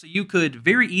 So you could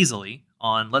very easily,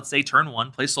 on, let's say, turn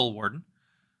 1, play Soul Warden,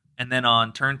 and then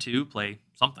on turn 2, play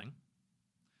something.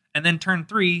 And then turn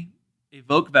 3,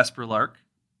 evoke Vesperlark,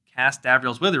 cast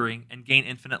Davriel's Withering, and gain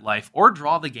infinite life, or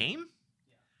draw the game.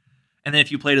 And then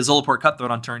if you played a Zoloport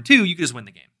Cutthroat on turn 2, you could just win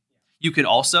the game. You could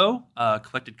also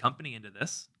Collected Company into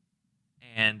this,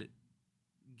 and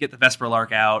get the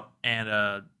Vesperlark out,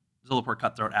 and Zoloport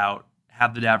Cutthroat out,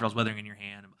 have the Davriel's Withering in your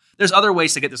hand. There's other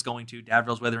ways to get this going, too.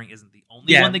 Davriel's Withering isn't the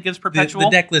only one that gives perpetual. The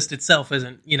deck list itself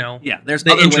isn't, there's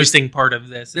the interesting part of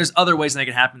this. There's other ways to make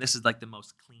it happen. This is the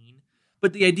most clean.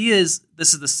 But the idea is,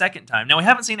 this is the second time. Now, we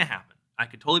haven't seen it happen. I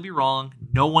could totally be wrong.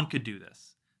 No one could do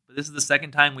this. But this is the second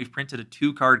time we've printed a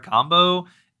 2-card combo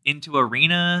into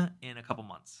Arena in a couple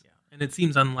months. Yeah. And it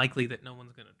seems unlikely that no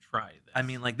one's going to try this. I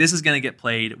mean, like, this is going to get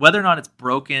played. Whether or not it's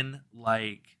broken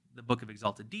like the Book of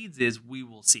Exalted Deeds is, we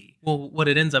will see. Well, what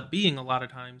it ends up being a lot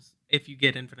of times, if you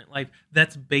get Infinite Life,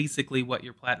 that's basically what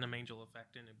your Platinum Angel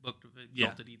effect in a Book of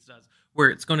Exalted Deeds does, where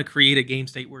it's going to create a game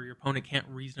state where your opponent can't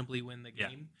reasonably win the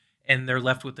game, and they're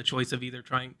left with the choice of either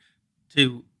trying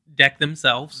to deck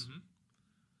themselves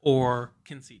or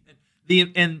concede.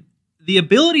 The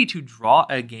ability to draw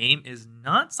a game is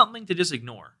not something to just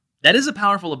ignore. That is a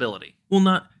powerful ability. Well,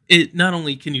 not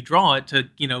only can you draw it to,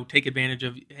 take advantage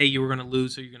of, hey, you were going to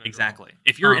lose, so you're going to Exactly.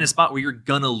 If you're in a spot where you're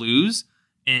going to lose,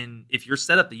 and if you're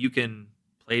set up that you can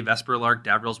play Vesper Lark,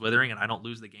 Davriel's Withering, and I don't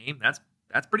lose the game, that's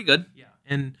pretty good. Yeah.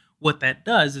 And what that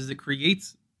does is it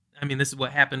creates, this is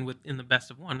what happened in the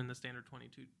best of one in the standard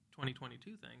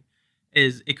 2022 thing,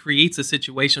 is it creates a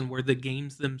situation where the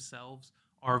games themselves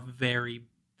are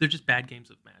they're just bad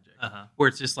games of Magic. Where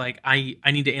it's just like, I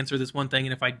need to answer this one thing,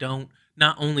 and if I don't,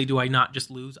 not only do I not just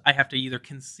lose, I have to either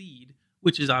concede,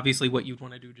 which is obviously what you'd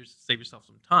want to do just to save yourself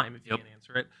some time if you can't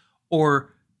answer it,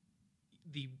 or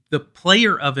the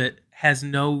player of it has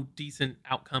no decent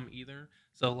outcome either.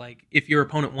 So, like, if your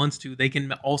opponent wants to, they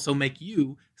can also make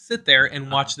you sit there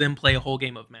and watch them play a whole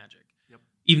game of Magic.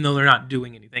 Even though they're not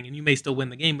doing anything, and you may still win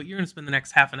the game, but you're going to spend the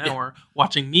next half an hour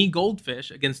watching me Goldfish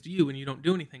against you, and you don't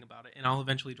do anything about it, and I'll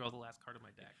eventually draw the last card of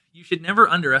my deck. You should never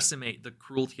underestimate the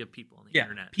cruelty of people on the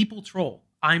internet. People troll.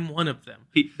 I'm one of them.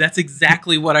 That's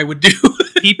exactly what I would do.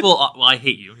 People, well, I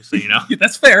hate you, just so you know.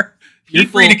 That's fair. You're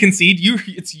free to concede.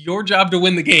 It's your job to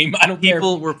win the game. I don't care.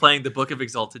 People were playing the Book of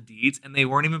Exalted Deeds, and they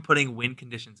weren't even putting win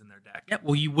conditions in their deck. Yeah,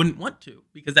 well, you wouldn't want to,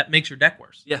 because that makes your deck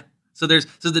worse. Yeah. So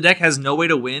the deck has no way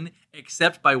to win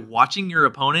except by watching your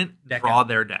opponent draw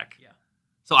their deck. Yeah.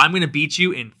 So I'm going to beat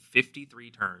you in 53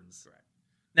 turns. Correct.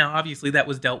 Now, obviously, that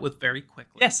was dealt with very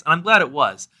quickly. Yes, and I'm glad it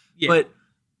was. Yeah. But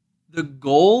the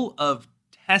goal of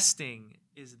testing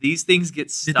is these things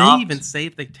get stopped. Did they even say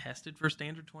if they tested for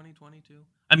Standard 2022?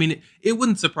 It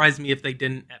wouldn't surprise me if they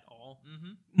didn't at all.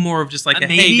 More of just like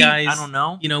hey, guys, I don't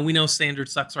know. We know Standard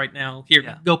sucks right now.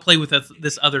 Here, go play with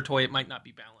this other toy. It might not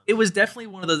be balanced. It was definitely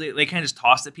one of those, they kind of just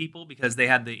tossed at people because they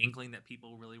had the inkling that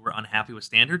people really were unhappy with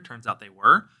Standard. Turns out they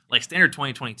were. Like, Standard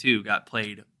 2022 got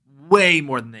played way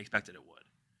more than they expected it would.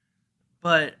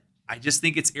 But I just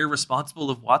think it's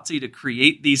irresponsible of WotC to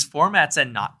create these formats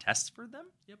and not test for them.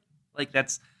 Yep. Like,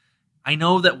 I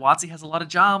know that WotC has a lot of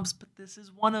jobs, but this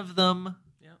is one of them.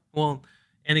 Yeah. Well,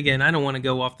 and again, I don't want to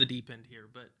go off the deep end here,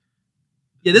 but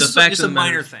yeah, this is just a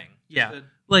minor thing. Yeah.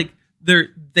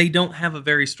 They don't have a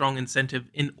very strong incentive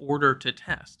in order to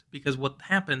test, because what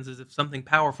happens is if something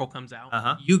powerful comes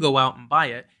out, you go out and buy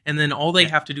it, and then all they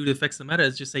have to do to fix the meta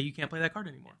is just say you can't play that card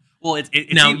anymore. Well,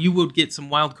 you would get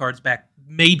some wild cards back,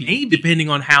 maybe depending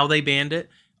on how they banned it,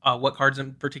 what cards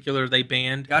in particular they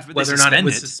banned, whether or not it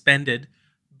was suspended.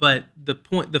 But the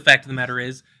fact of the matter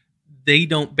is, they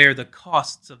don't bear the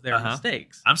costs of their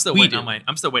mistakes. I'm still waiting on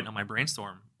my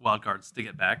brainstorm wild cards to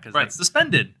get back because it's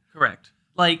suspended. Correct.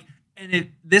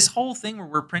 This whole thing where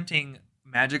we're printing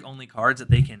Magic only cards that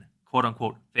they can quote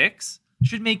unquote fix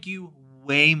should make you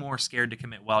way more scared to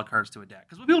commit wild cards to a deck.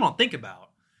 Because what people don't think about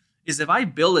is if I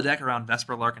build a deck around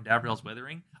Vesper Lark and Davriel's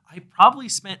Withering, I probably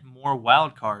spent more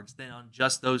wild cards than on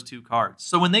just those two cards.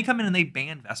 So when they come in and they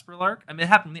ban Vesper Lark, it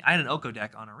happened. I had an Oko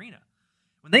deck on Arena.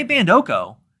 When they banned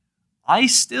Oko, I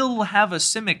still have a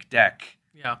Simic deck.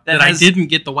 Yeah, that I didn't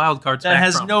get the wild cards back that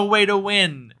has from. No way to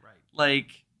win. Right.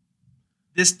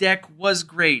 This deck was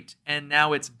great, and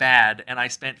now it's bad, and I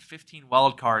spent 15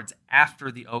 wild cards after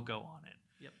the Oko on it.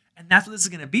 Yep. And that's what this is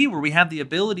going to be, where we have the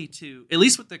ability to, at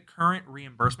least with the current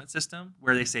reimbursement system,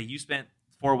 where they say you spent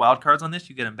 4 wild cards on this,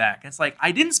 you get them back. And it's like,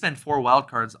 I didn't spend 4 wild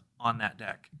cards on that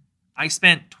deck. I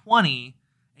spent 20,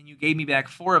 and you gave me back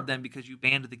 4 of them because you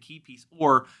banned the key piece.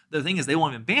 Or the thing is, they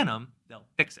won't even ban them, they'll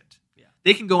fix it. Yeah.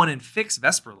 They can go in and fix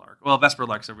Vesper Lark. Well, Vesper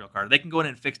Lark's a real card. They can go in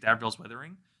and fix Davriel's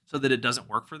Withering so that it doesn't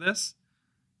work for this.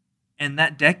 And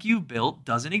that deck you built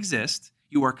doesn't exist.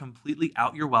 You are completely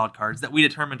out your wild cards that we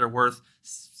determined are worth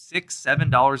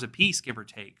 $6-7 a piece, give or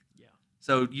take. Yeah.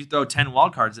 So you throw 10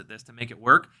 wild cards at this to make it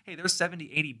work. Hey, there's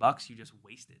 $70-80 you just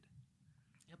wasted.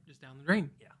 Yep, just down the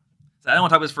drain. Yeah. So I don't want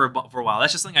to talk about this for a while.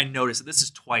 That's just something I noticed. This is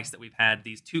twice that we've had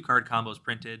these 2-card combos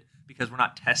printed because we're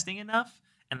not testing enough,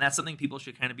 and that's something people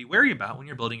should kind of be wary about when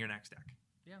you're building your next deck.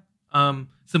 Yeah.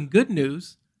 Some good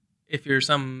news, if you're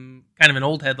some kind of an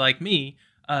old head like me.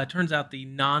 Turns out the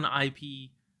non-IP,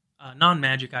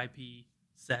 non-Magic IP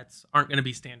sets aren't going to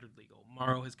be standard legal.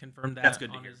 Morrow has confirmed that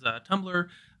on his Tumblr.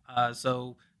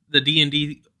 So the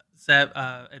D&D set,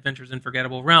 Adventures in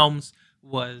Forgettable Realms,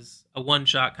 was a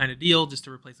one-shot kind of deal just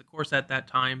to replace a core set at that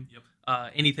time.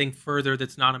 Yep. Anything further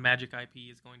that's not a Magic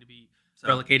IP is going to be So,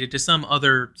 relegated to some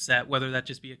other set, whether that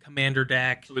just be a commander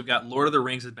deck. so we've got Lord of the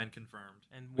Rings has been confirmed.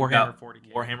 And We've Warhammer got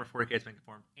 40K. Warhammer 40K has been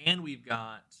confirmed. And we've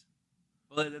got,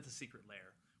 well, that's a secret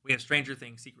lair. We have Stranger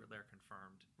Things secret lair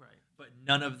confirmed. Right. But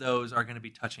none of those are going to be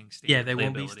touching standard Yeah, they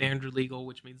won't be playability. standard legal,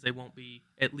 which means they won't be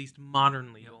at least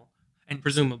modern legal, And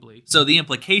presumably. So the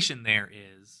implication there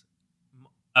is,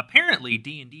 apparently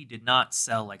D&D did not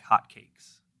sell like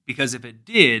hotcakes. Because if it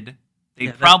did, they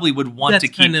probably would want to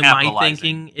keep capitalizing. That's kind of my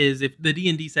thinking, is if the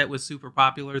D&D set was super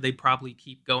popular, they'd probably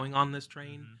keep going on this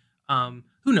train. Mm-hmm.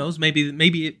 Who knows?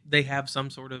 Maybe they have some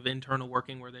sort of internal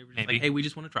working where they were just like, hey, we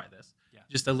just want to try this. Yeah.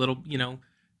 Just a little,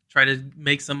 try to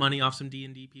make some money off some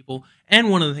D&D people. And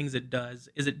one of the things it does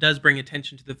is it does bring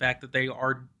attention to the fact that they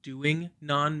are doing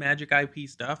non-Magic IP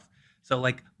stuff. So,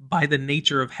 like, by the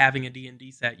nature of having a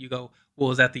D&D set, you go, well,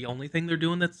 is that the only thing they're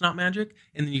doing that's not Magic?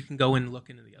 And then you can go and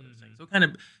look into the other things.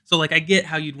 So I get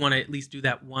how you'd want to at least do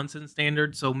that once in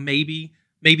Standard. So maybe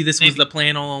this was the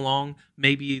plan all along.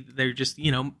 Maybe they're just,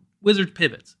 Wizards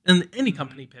pivots. And any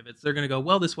company pivots. They're going to go,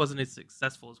 well, this wasn't as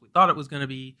successful as we thought it was going to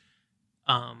be.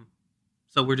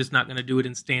 So we're just not going to do it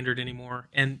in Standard anymore.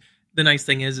 And the nice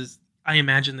thing is I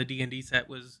imagine the D&D set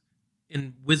was,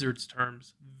 in Wizards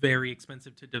terms, very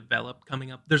expensive to develop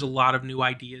coming up. There's a lot of new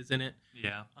ideas in it.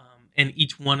 Yeah. And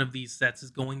each one of these sets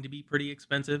is going to be pretty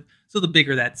expensive. So the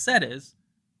bigger that set is,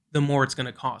 the more it's going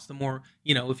to cost. The more,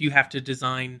 if you have to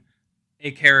design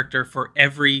a character for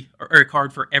every, or a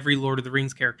card for every Lord of the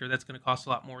Rings character, that's going to cost a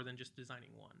lot more than just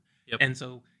designing one. Yep. And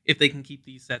so if they can keep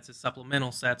these sets as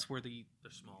supplemental sets where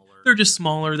they're smaller. They're just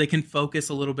smaller. They can focus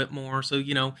a little bit more. So,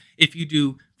 if you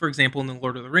do, for example, in the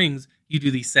Lord of the Rings, you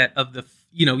do the set of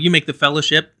you make the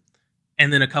Fellowship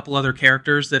and then a couple other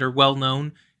characters that are well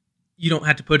known. You don't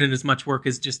have to put in as much work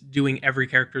as just doing every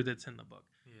character that's in the book.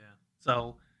 Yeah.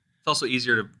 So it's also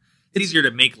easier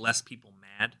to make less people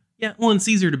mad. Yeah. Well, and it's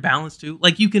easier to balance too.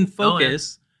 Like, you can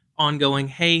focus on going,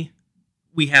 hey,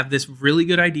 we have this really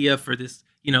good idea for this.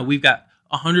 We've got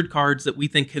 100 cards that we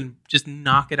think can just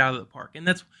knock it out of the park. And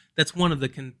that's one of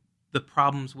the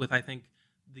problems with, I think,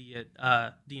 the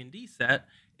D&D set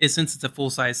is, since it's a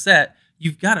full-size set,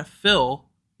 you've got to fill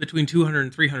between 200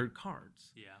 and 300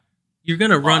 cards. Yeah. You're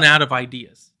going to run out of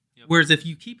ideas. Yep. Whereas if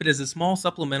you keep it as a small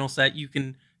supplemental set, you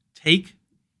can take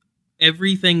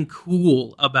everything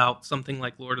cool about something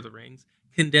like Lord of the Rings,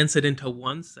 condense it into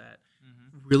one set,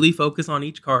 really focus on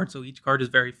each card, so each card is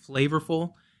very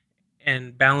flavorful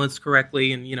and balanced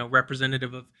correctly and,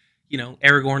 representative of,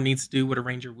 Aragorn needs to do what a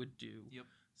ranger would do. Yep.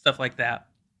 Stuff like that.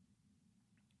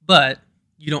 But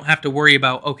you don't have to worry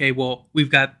about, okay, well, we've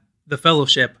got the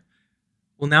Fellowship.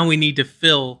 Well, now we need to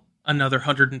fill another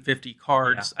 150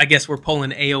 cards. Yeah. I guess we're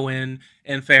pulling Éowyn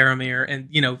and Faramir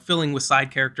and, filling with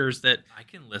side characters that... I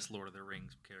can list Lord of the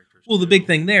Rings characters. Well, the big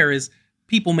thing there is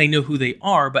people may know who they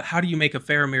are, but how do you make a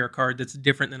Faramir card that's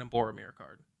different than a Boromir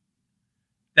card?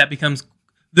 That becomes...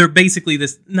 They're basically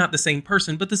not the same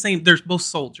person, but the same. They're both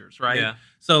soldiers, right? Yeah.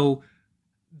 So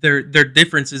their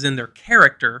difference is in their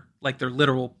character, like their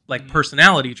literal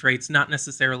personality traits, not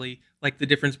necessarily like the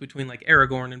difference between like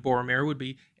Aragorn and Boromir would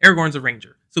be. Aragorn's a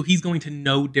ranger, so he's going to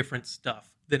know different stuff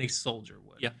than a soldier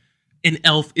would. Yeah. An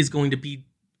elf is going to be.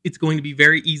 It's going to be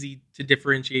very easy to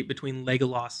differentiate between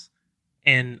Legolas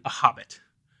and a hobbit.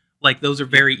 Like, those are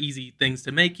very easy things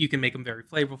to make. You can make them very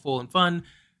flavorful and fun.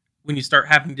 When you start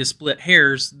having to split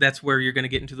hairs, that's where you're going to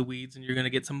get into the weeds, and you're going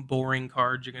to get some boring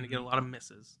cards. You're going to get a lot of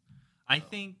misses. I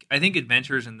think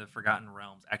Adventures in the Forgotten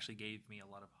Realms actually gave me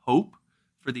a lot of hope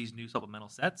for these new supplemental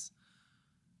sets.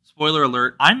 Spoiler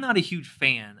alert, I'm not a huge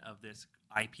fan of this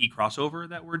IP crossover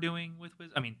that we're doing with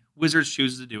Wizards. I mean, Wizards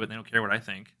chooses to do it. They don't care what I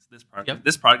think. It's this product. Yep.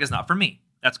 This product is not for me.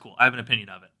 That's cool. I have an opinion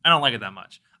of it. I don't like it that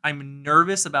much. I'm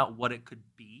nervous about what it could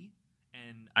be,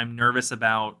 and I'm nervous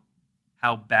about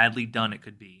how badly done it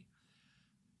could be.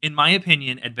 In my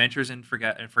opinion, Adventures in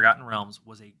Forgotten Realms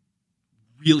was a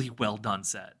really well done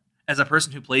set. As a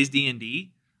person who plays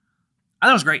D&D, I thought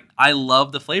it was great. I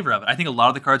love the flavor of it. I think a lot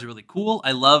of the cards are really cool.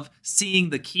 I love seeing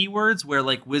the keywords where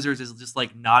like Wizards is just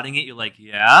like nodding at you like,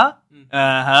 yeah?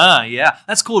 Yeah.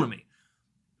 That's cool to me.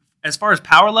 As far as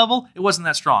power level, it wasn't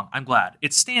that strong. I'm glad.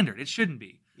 It's standard. It shouldn't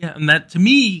be. Yeah, and that, to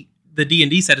me, the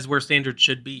D&D set is where standard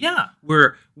should be. Yeah.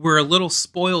 We're a little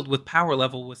spoiled with power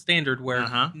level with standard,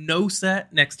 where no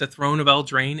set next to Throne of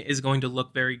Eldraine is going to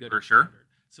look very good. For sure. Standard.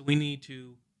 So we need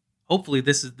to, hopefully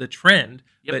this is the trend,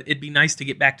 but it'd be nice to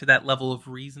get back to that level of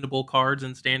reasonable cards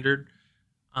in standard.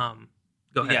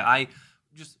 Go ahead.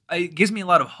 Yeah, it gives me a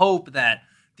lot of hope that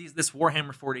this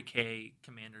Warhammer 40K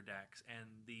commander decks and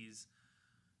these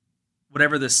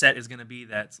whatever the set is going to be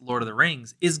that's Lord of the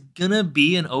Rings is going to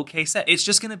be an okay set. It's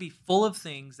just going to be full of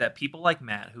things that people like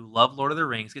Matt who love Lord of the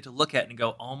Rings get to look at and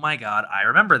go, oh my God, I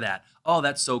remember that. Oh,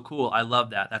 that's so cool. I love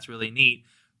that. That's really neat.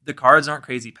 The cards aren't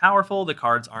crazy powerful. The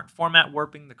cards aren't format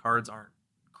warping. The cards aren't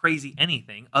crazy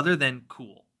anything other than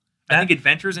cool. I think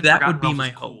Adventures in Forgotten would be Realms my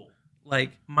is hope. cool.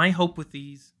 Like, my hope with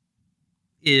these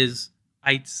is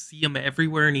I see them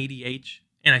everywhere in EDH,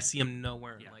 and I see them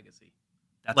nowhere in Legacy.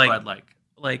 That's what I'd like.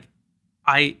 Like,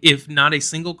 if not a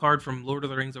single card from Lord of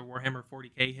the Rings or Warhammer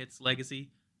 40k hits Legacy,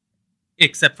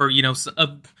 except for,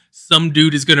 some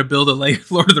dude is going to build a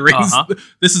Lord of the Rings.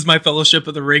 This is my Fellowship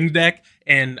of the Ring deck,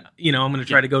 and, I'm going to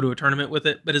try to go to a tournament with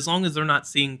it. But as long as they're not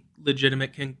seeing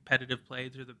legitimate competitive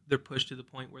plays or they're pushed to the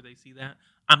point where they see that,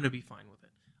 I'm going to be fine with it.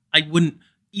 I wouldn't...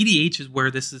 EDH is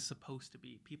where this is supposed to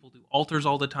be. People do altars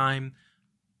all the time.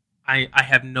 I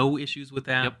have no issues with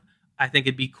that. Yep. I think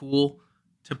it'd be cool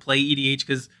to play EDH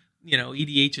because...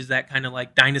 EDH is that kind of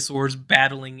like dinosaurs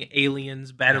battling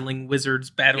aliens, battling wizards,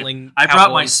 battling I cowboys.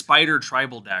 brought my spider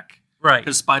tribal deck. Right.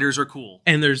 Because spiders are cool.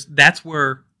 And that's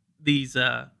where these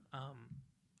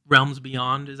Realms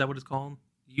Beyond, is that what it's called?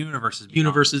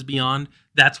 Universes Beyond.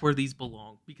 That's where these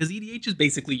belong. Because EDH is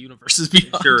basically Universes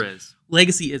Beyond. It sure is.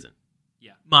 Legacy isn't.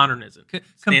 Yeah. Modern isn't.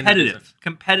 Competitive. Isn't.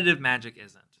 Competitive Magic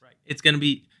isn't. Right. It's going to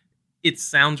be... It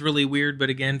sounds really weird, but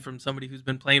again, from somebody who's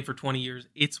been playing for 20 years,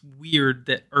 it's weird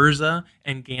that Urza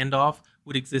and Gandalf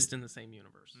would exist in the same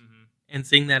universe. Mm-hmm. And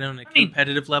seeing that on a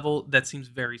competitive level, that seems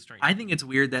very strange. I think it's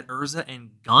weird that Urza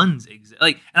and guns exist.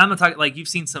 And I'm not talking, you've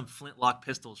seen some flintlock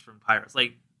pistols from pirates.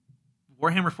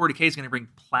 Warhammer 40k is going to bring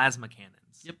plasma cannons.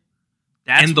 Yep.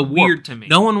 That's weird to me.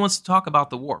 No one wants to talk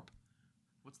about the warp.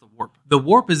 What's the warp? The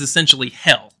warp is essentially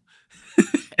hell.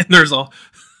 And there's a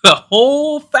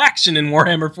whole faction in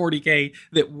Warhammer 40k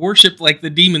that worship the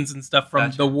demons and stuff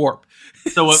from the warp.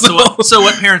 So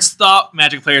what parents thought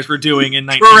Magic players were doing in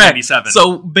 1997. Correct.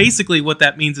 So basically what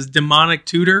that means is demonic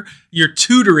tutor. You're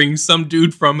tutoring some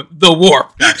dude from the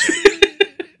warp. Gotcha.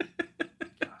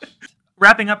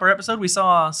 Wrapping up our episode, we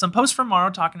saw some posts from Morrow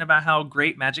talking about how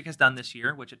great Magic has done this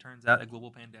year, which it turns out a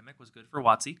global pandemic was good for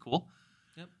WOTC. Cool.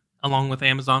 Yep. Along with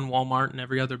Amazon, Walmart, and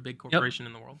every other big corporation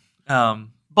in the world.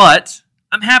 But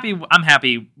I'm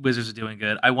happy Wizards are doing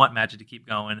good. I want Magic to keep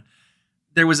going.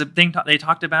 There was a thing they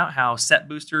talked about how set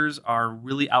boosters are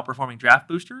really outperforming draft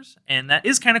boosters, and that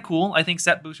is kind of cool. I think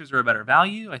set boosters are a better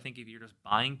value. I think if you're just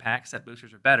buying packs, set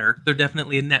boosters are better. They're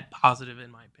definitely a net positive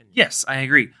in my opinion. Yes, I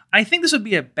agree. I think this would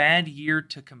be a bad year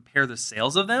to compare the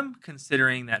sales of them,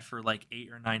 considering that for 8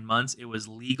 or 9 months it was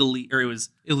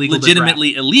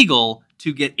legitimately illegal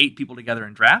to get 8 people together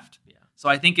and draft. Yeah. So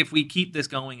I think if we keep this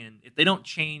going and if they don't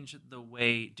change the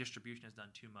way distribution is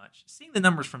done too much, seeing the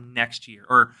numbers from next year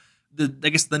or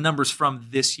the numbers from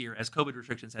this year as COVID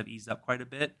restrictions have eased up quite a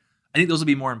bit, I think those will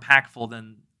be more impactful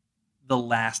than the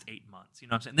last 8 months. You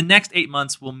know what I'm saying? The next 8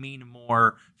 months will mean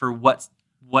more for what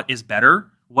is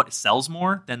better, what sells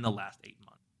more than the last 8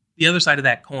 months. The other side of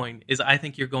that coin is I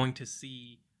think you're going to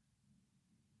see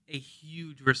a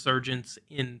huge resurgence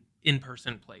in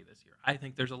in-person play this year. I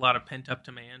think there's a lot of pent-up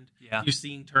demand. Yeah. You're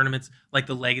seeing tournaments like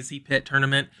the Legacy Pit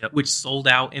tournament, which sold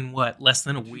out in less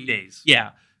than a week? 2 days. Yeah.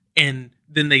 And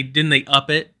then they up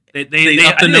it. They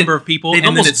upped the number of people, and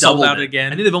then it sold out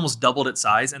again. I think they've almost doubled its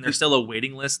size, and there's still a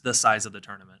waiting list the size of the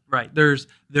tournament. Right. There's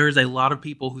a lot of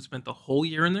people who spent the whole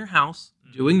year in their house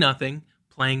doing nothing,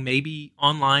 playing maybe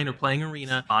online or playing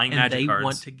Arena, buying and Magic they cards.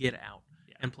 want to get out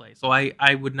and play. So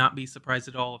I would not be surprised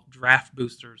at all if draft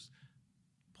boosters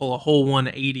pull a whole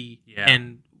 180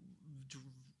 and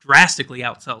drastically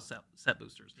outsell set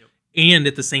boosters. Yep. And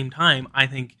at the same time, I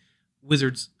think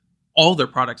Wizards, all their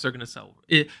products are going to sell.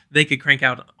 They could crank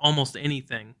out almost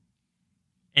anything,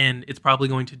 and it's probably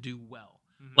going to do well.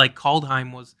 Mm-hmm. Like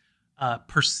Kaldheim was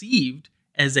perceived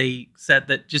as a set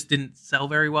that just didn't sell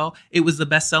very well. It was the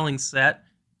best-selling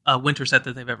winter set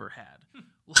that they've ever had.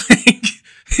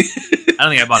 I don't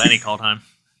think I bought any Kaldheim,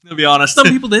 to be honest. Some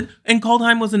people did, and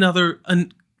Kaldheim was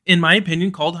in my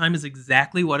opinion, Kaldheim is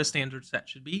exactly what a standard set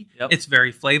should be. Yep. It's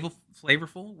very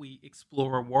flavorful. We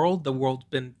explore a world. The world's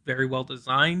been very well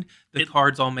designed. The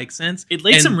cards all make sense. It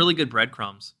laid some really good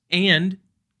breadcrumbs. And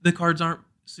the cards aren't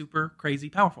super crazy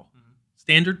powerful. Mm-hmm.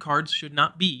 Standard cards should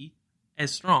not be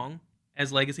as strong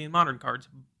as Legacy and Modern cards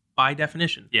by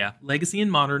definition. Yeah. Legacy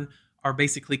and Modern are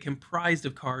basically comprised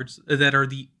of cards that are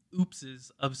the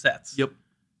oopses of sets. Yep.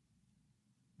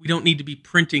 We don't need to be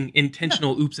printing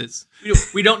intentional oopses.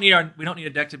 We don't need a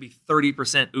deck to be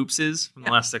 30% oopses from the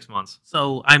last 6 months.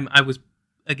 So I was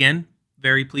again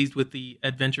very pleased with the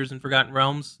Adventures in Forgotten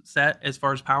Realms set as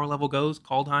far as power level goes.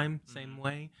 Kaldheim, same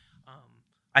way.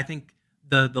 I think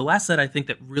the last set I think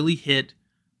that really hit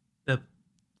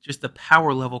the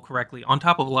power level correctly, on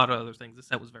top of a lot of other things, the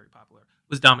set was very popular,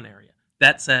 was Dominaria.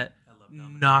 That set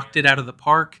knocked it out of the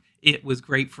park. It was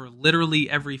great for literally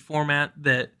every format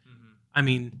that, I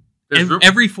mean,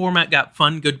 every format got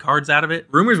fun, good cards out of it.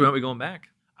 Rumors we might be going back.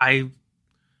 I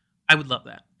would love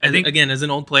that. I think, again, as an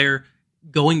old player,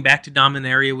 going back to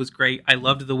Dominaria was great. I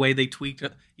loved the way they tweaked,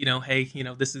 hey,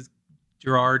 this is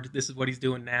Gerard, this is what he's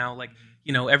doing now. Like,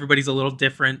 everybody's a little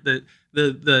different. The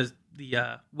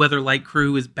Weatherlight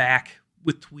crew is back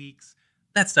with tweaks.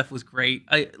 That stuff was great.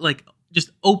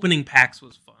 Just opening packs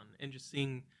was fun, and just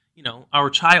seeing, our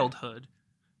childhood.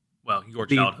 Well, your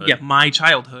childhood. Yeah, my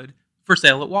childhood for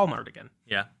sale at Walmart again.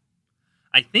 Yeah.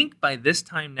 I think by this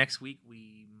time next week,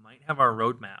 we might have our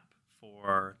roadmap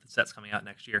for the sets coming out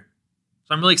next year.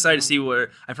 So I'm really excited to see what...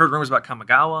 I've heard rumors about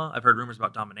Kamigawa. I've heard rumors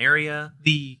about Dominaria.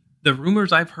 The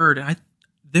rumors I've heard, and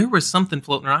there was something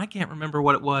floating around. I can't remember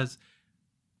what it was,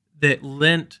 that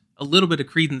lent a little bit of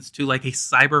credence to like a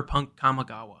cyberpunk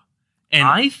Kamigawa. And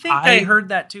I think I heard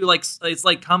that too. Like, it's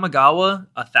like Kamigawa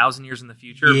 1,000 years in the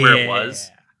future, where it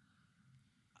was.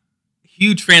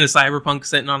 Huge fan of cyberpunk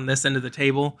sitting on this end of the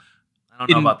table. I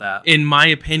don't know about that. In my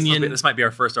opinion, this might be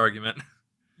our first argument.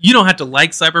 You don't have to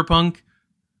like cyberpunk,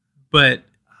 but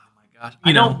oh my gosh,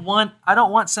 I don't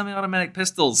want semi-automatic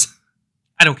pistols.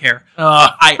 I don't care.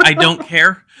 I don't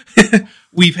care.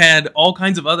 We've had all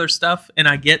kinds of other stuff, and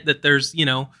I get that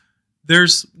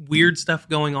there's weird stuff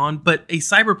going on, but a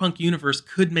cyberpunk universe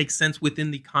could make sense within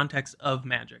the context of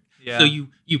Magic. Yeah. So you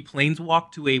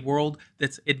planeswalk to a world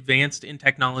that's advanced in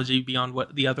technology beyond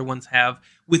what the other ones have.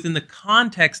 Within the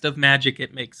context of Magic,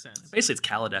 it makes sense. Basically, it's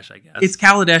Kaladesh, I guess. It's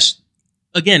Kaladesh.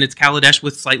 Again, it's Kaladesh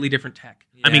with slightly different tech.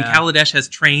 Yeah. I mean, Kaladesh has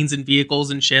trains and vehicles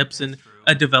and ships and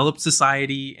a developed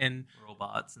society and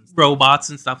robots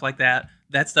and stuff like that.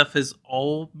 That stuff has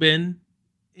all been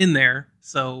in there.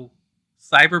 So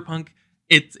Cyberpunk,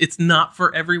 it's not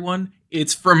for everyone.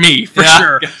 It's for me, for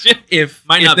sure. Gotcha.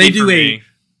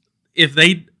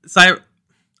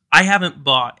 I haven't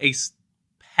bought a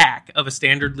pack of a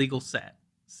standard legal set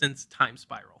since Time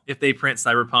Spiral. If they print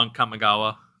Cyberpunk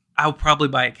Kamigawa, I'll probably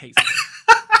buy a case.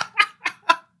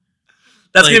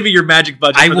 That's going to be your Magic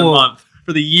budget for the month,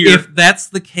 for the year. If that's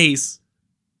the case,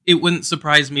 it wouldn't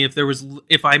surprise me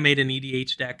if I made an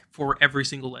EDH deck for every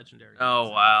single legendary. Oh,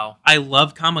 wow. I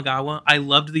love Kamigawa. I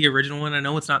loved the original one. I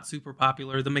know it's not super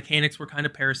popular. The mechanics were kind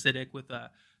of parasitic with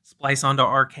Splice onto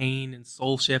Arcane and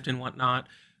Soul Shift and whatnot.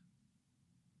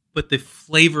 But the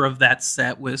flavor of that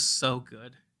set was so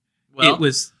good. Well, it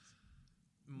was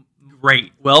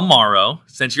great. Well, Morrow,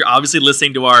 since you're obviously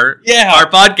listening to our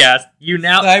podcast, you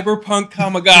now... Cyberpunk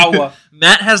Kamigawa.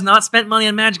 Matt has not spent money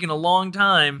on Magic in a long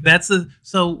time.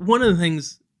 So one of the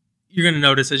things you're going to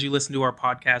notice as you listen to our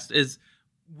podcast is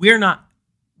we are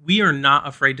not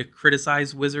afraid to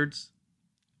criticize Wizards,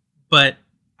 but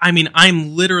I mean,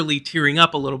 I'm literally tearing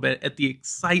up a little bit at the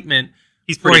excitement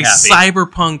for a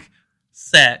cyberpunk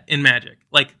set in Magic.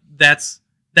 Like, that's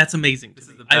amazing. This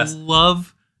is the best. I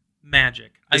love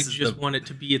Magic. I just want it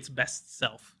to be its best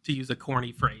self, to use a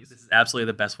corny phrase. This is absolutely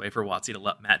the best way for WOTC to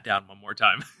let Matt down one more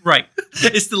time. Right.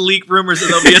 It's to leak rumors that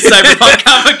there'll be a Cyberpunk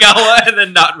Kamigawa and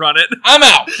then not run it. I'm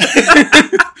out.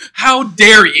 How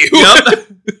dare you? Yep.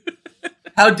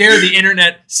 How dare the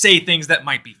internet say things that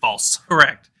might be false.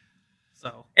 Correct.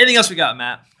 So, anything else we got,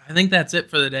 Matt? I think that's it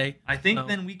for the day. I think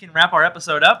then we can wrap our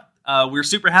episode up. We're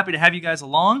super happy to have you guys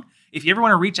along. If you ever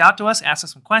want to reach out to us, ask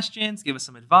us some questions, give us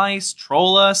some advice,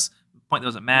 troll us, point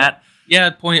those at Matt. Yeah,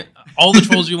 point all the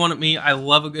trolls you want at me. I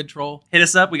love a good troll. Hit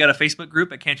us up. We got a Facebook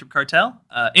group at Cantrip Cartel.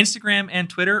 Instagram and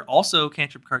Twitter, also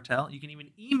Cantrip Cartel. You can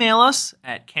even email us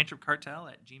at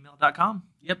cantripcartel@gmail.com.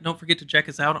 Yep, don't forget to check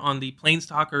us out on the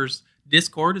Planestalkers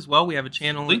Discord as well. We have a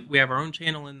channel. We have our own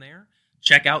channel in there.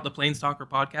 Check out the Planestalker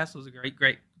podcast.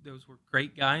 Those were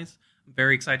great guys. I'm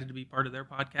very excited to be part of their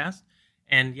podcast.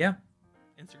 And yeah,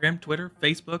 Instagram, Twitter,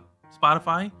 Facebook,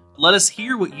 Spotify. Let us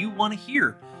hear what you want to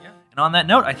hear. And on that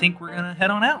note, I think we're going to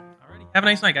head on out. Alrighty. Have a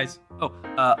nice night, guys.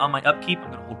 On my upkeep,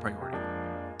 I'm going to hold priority.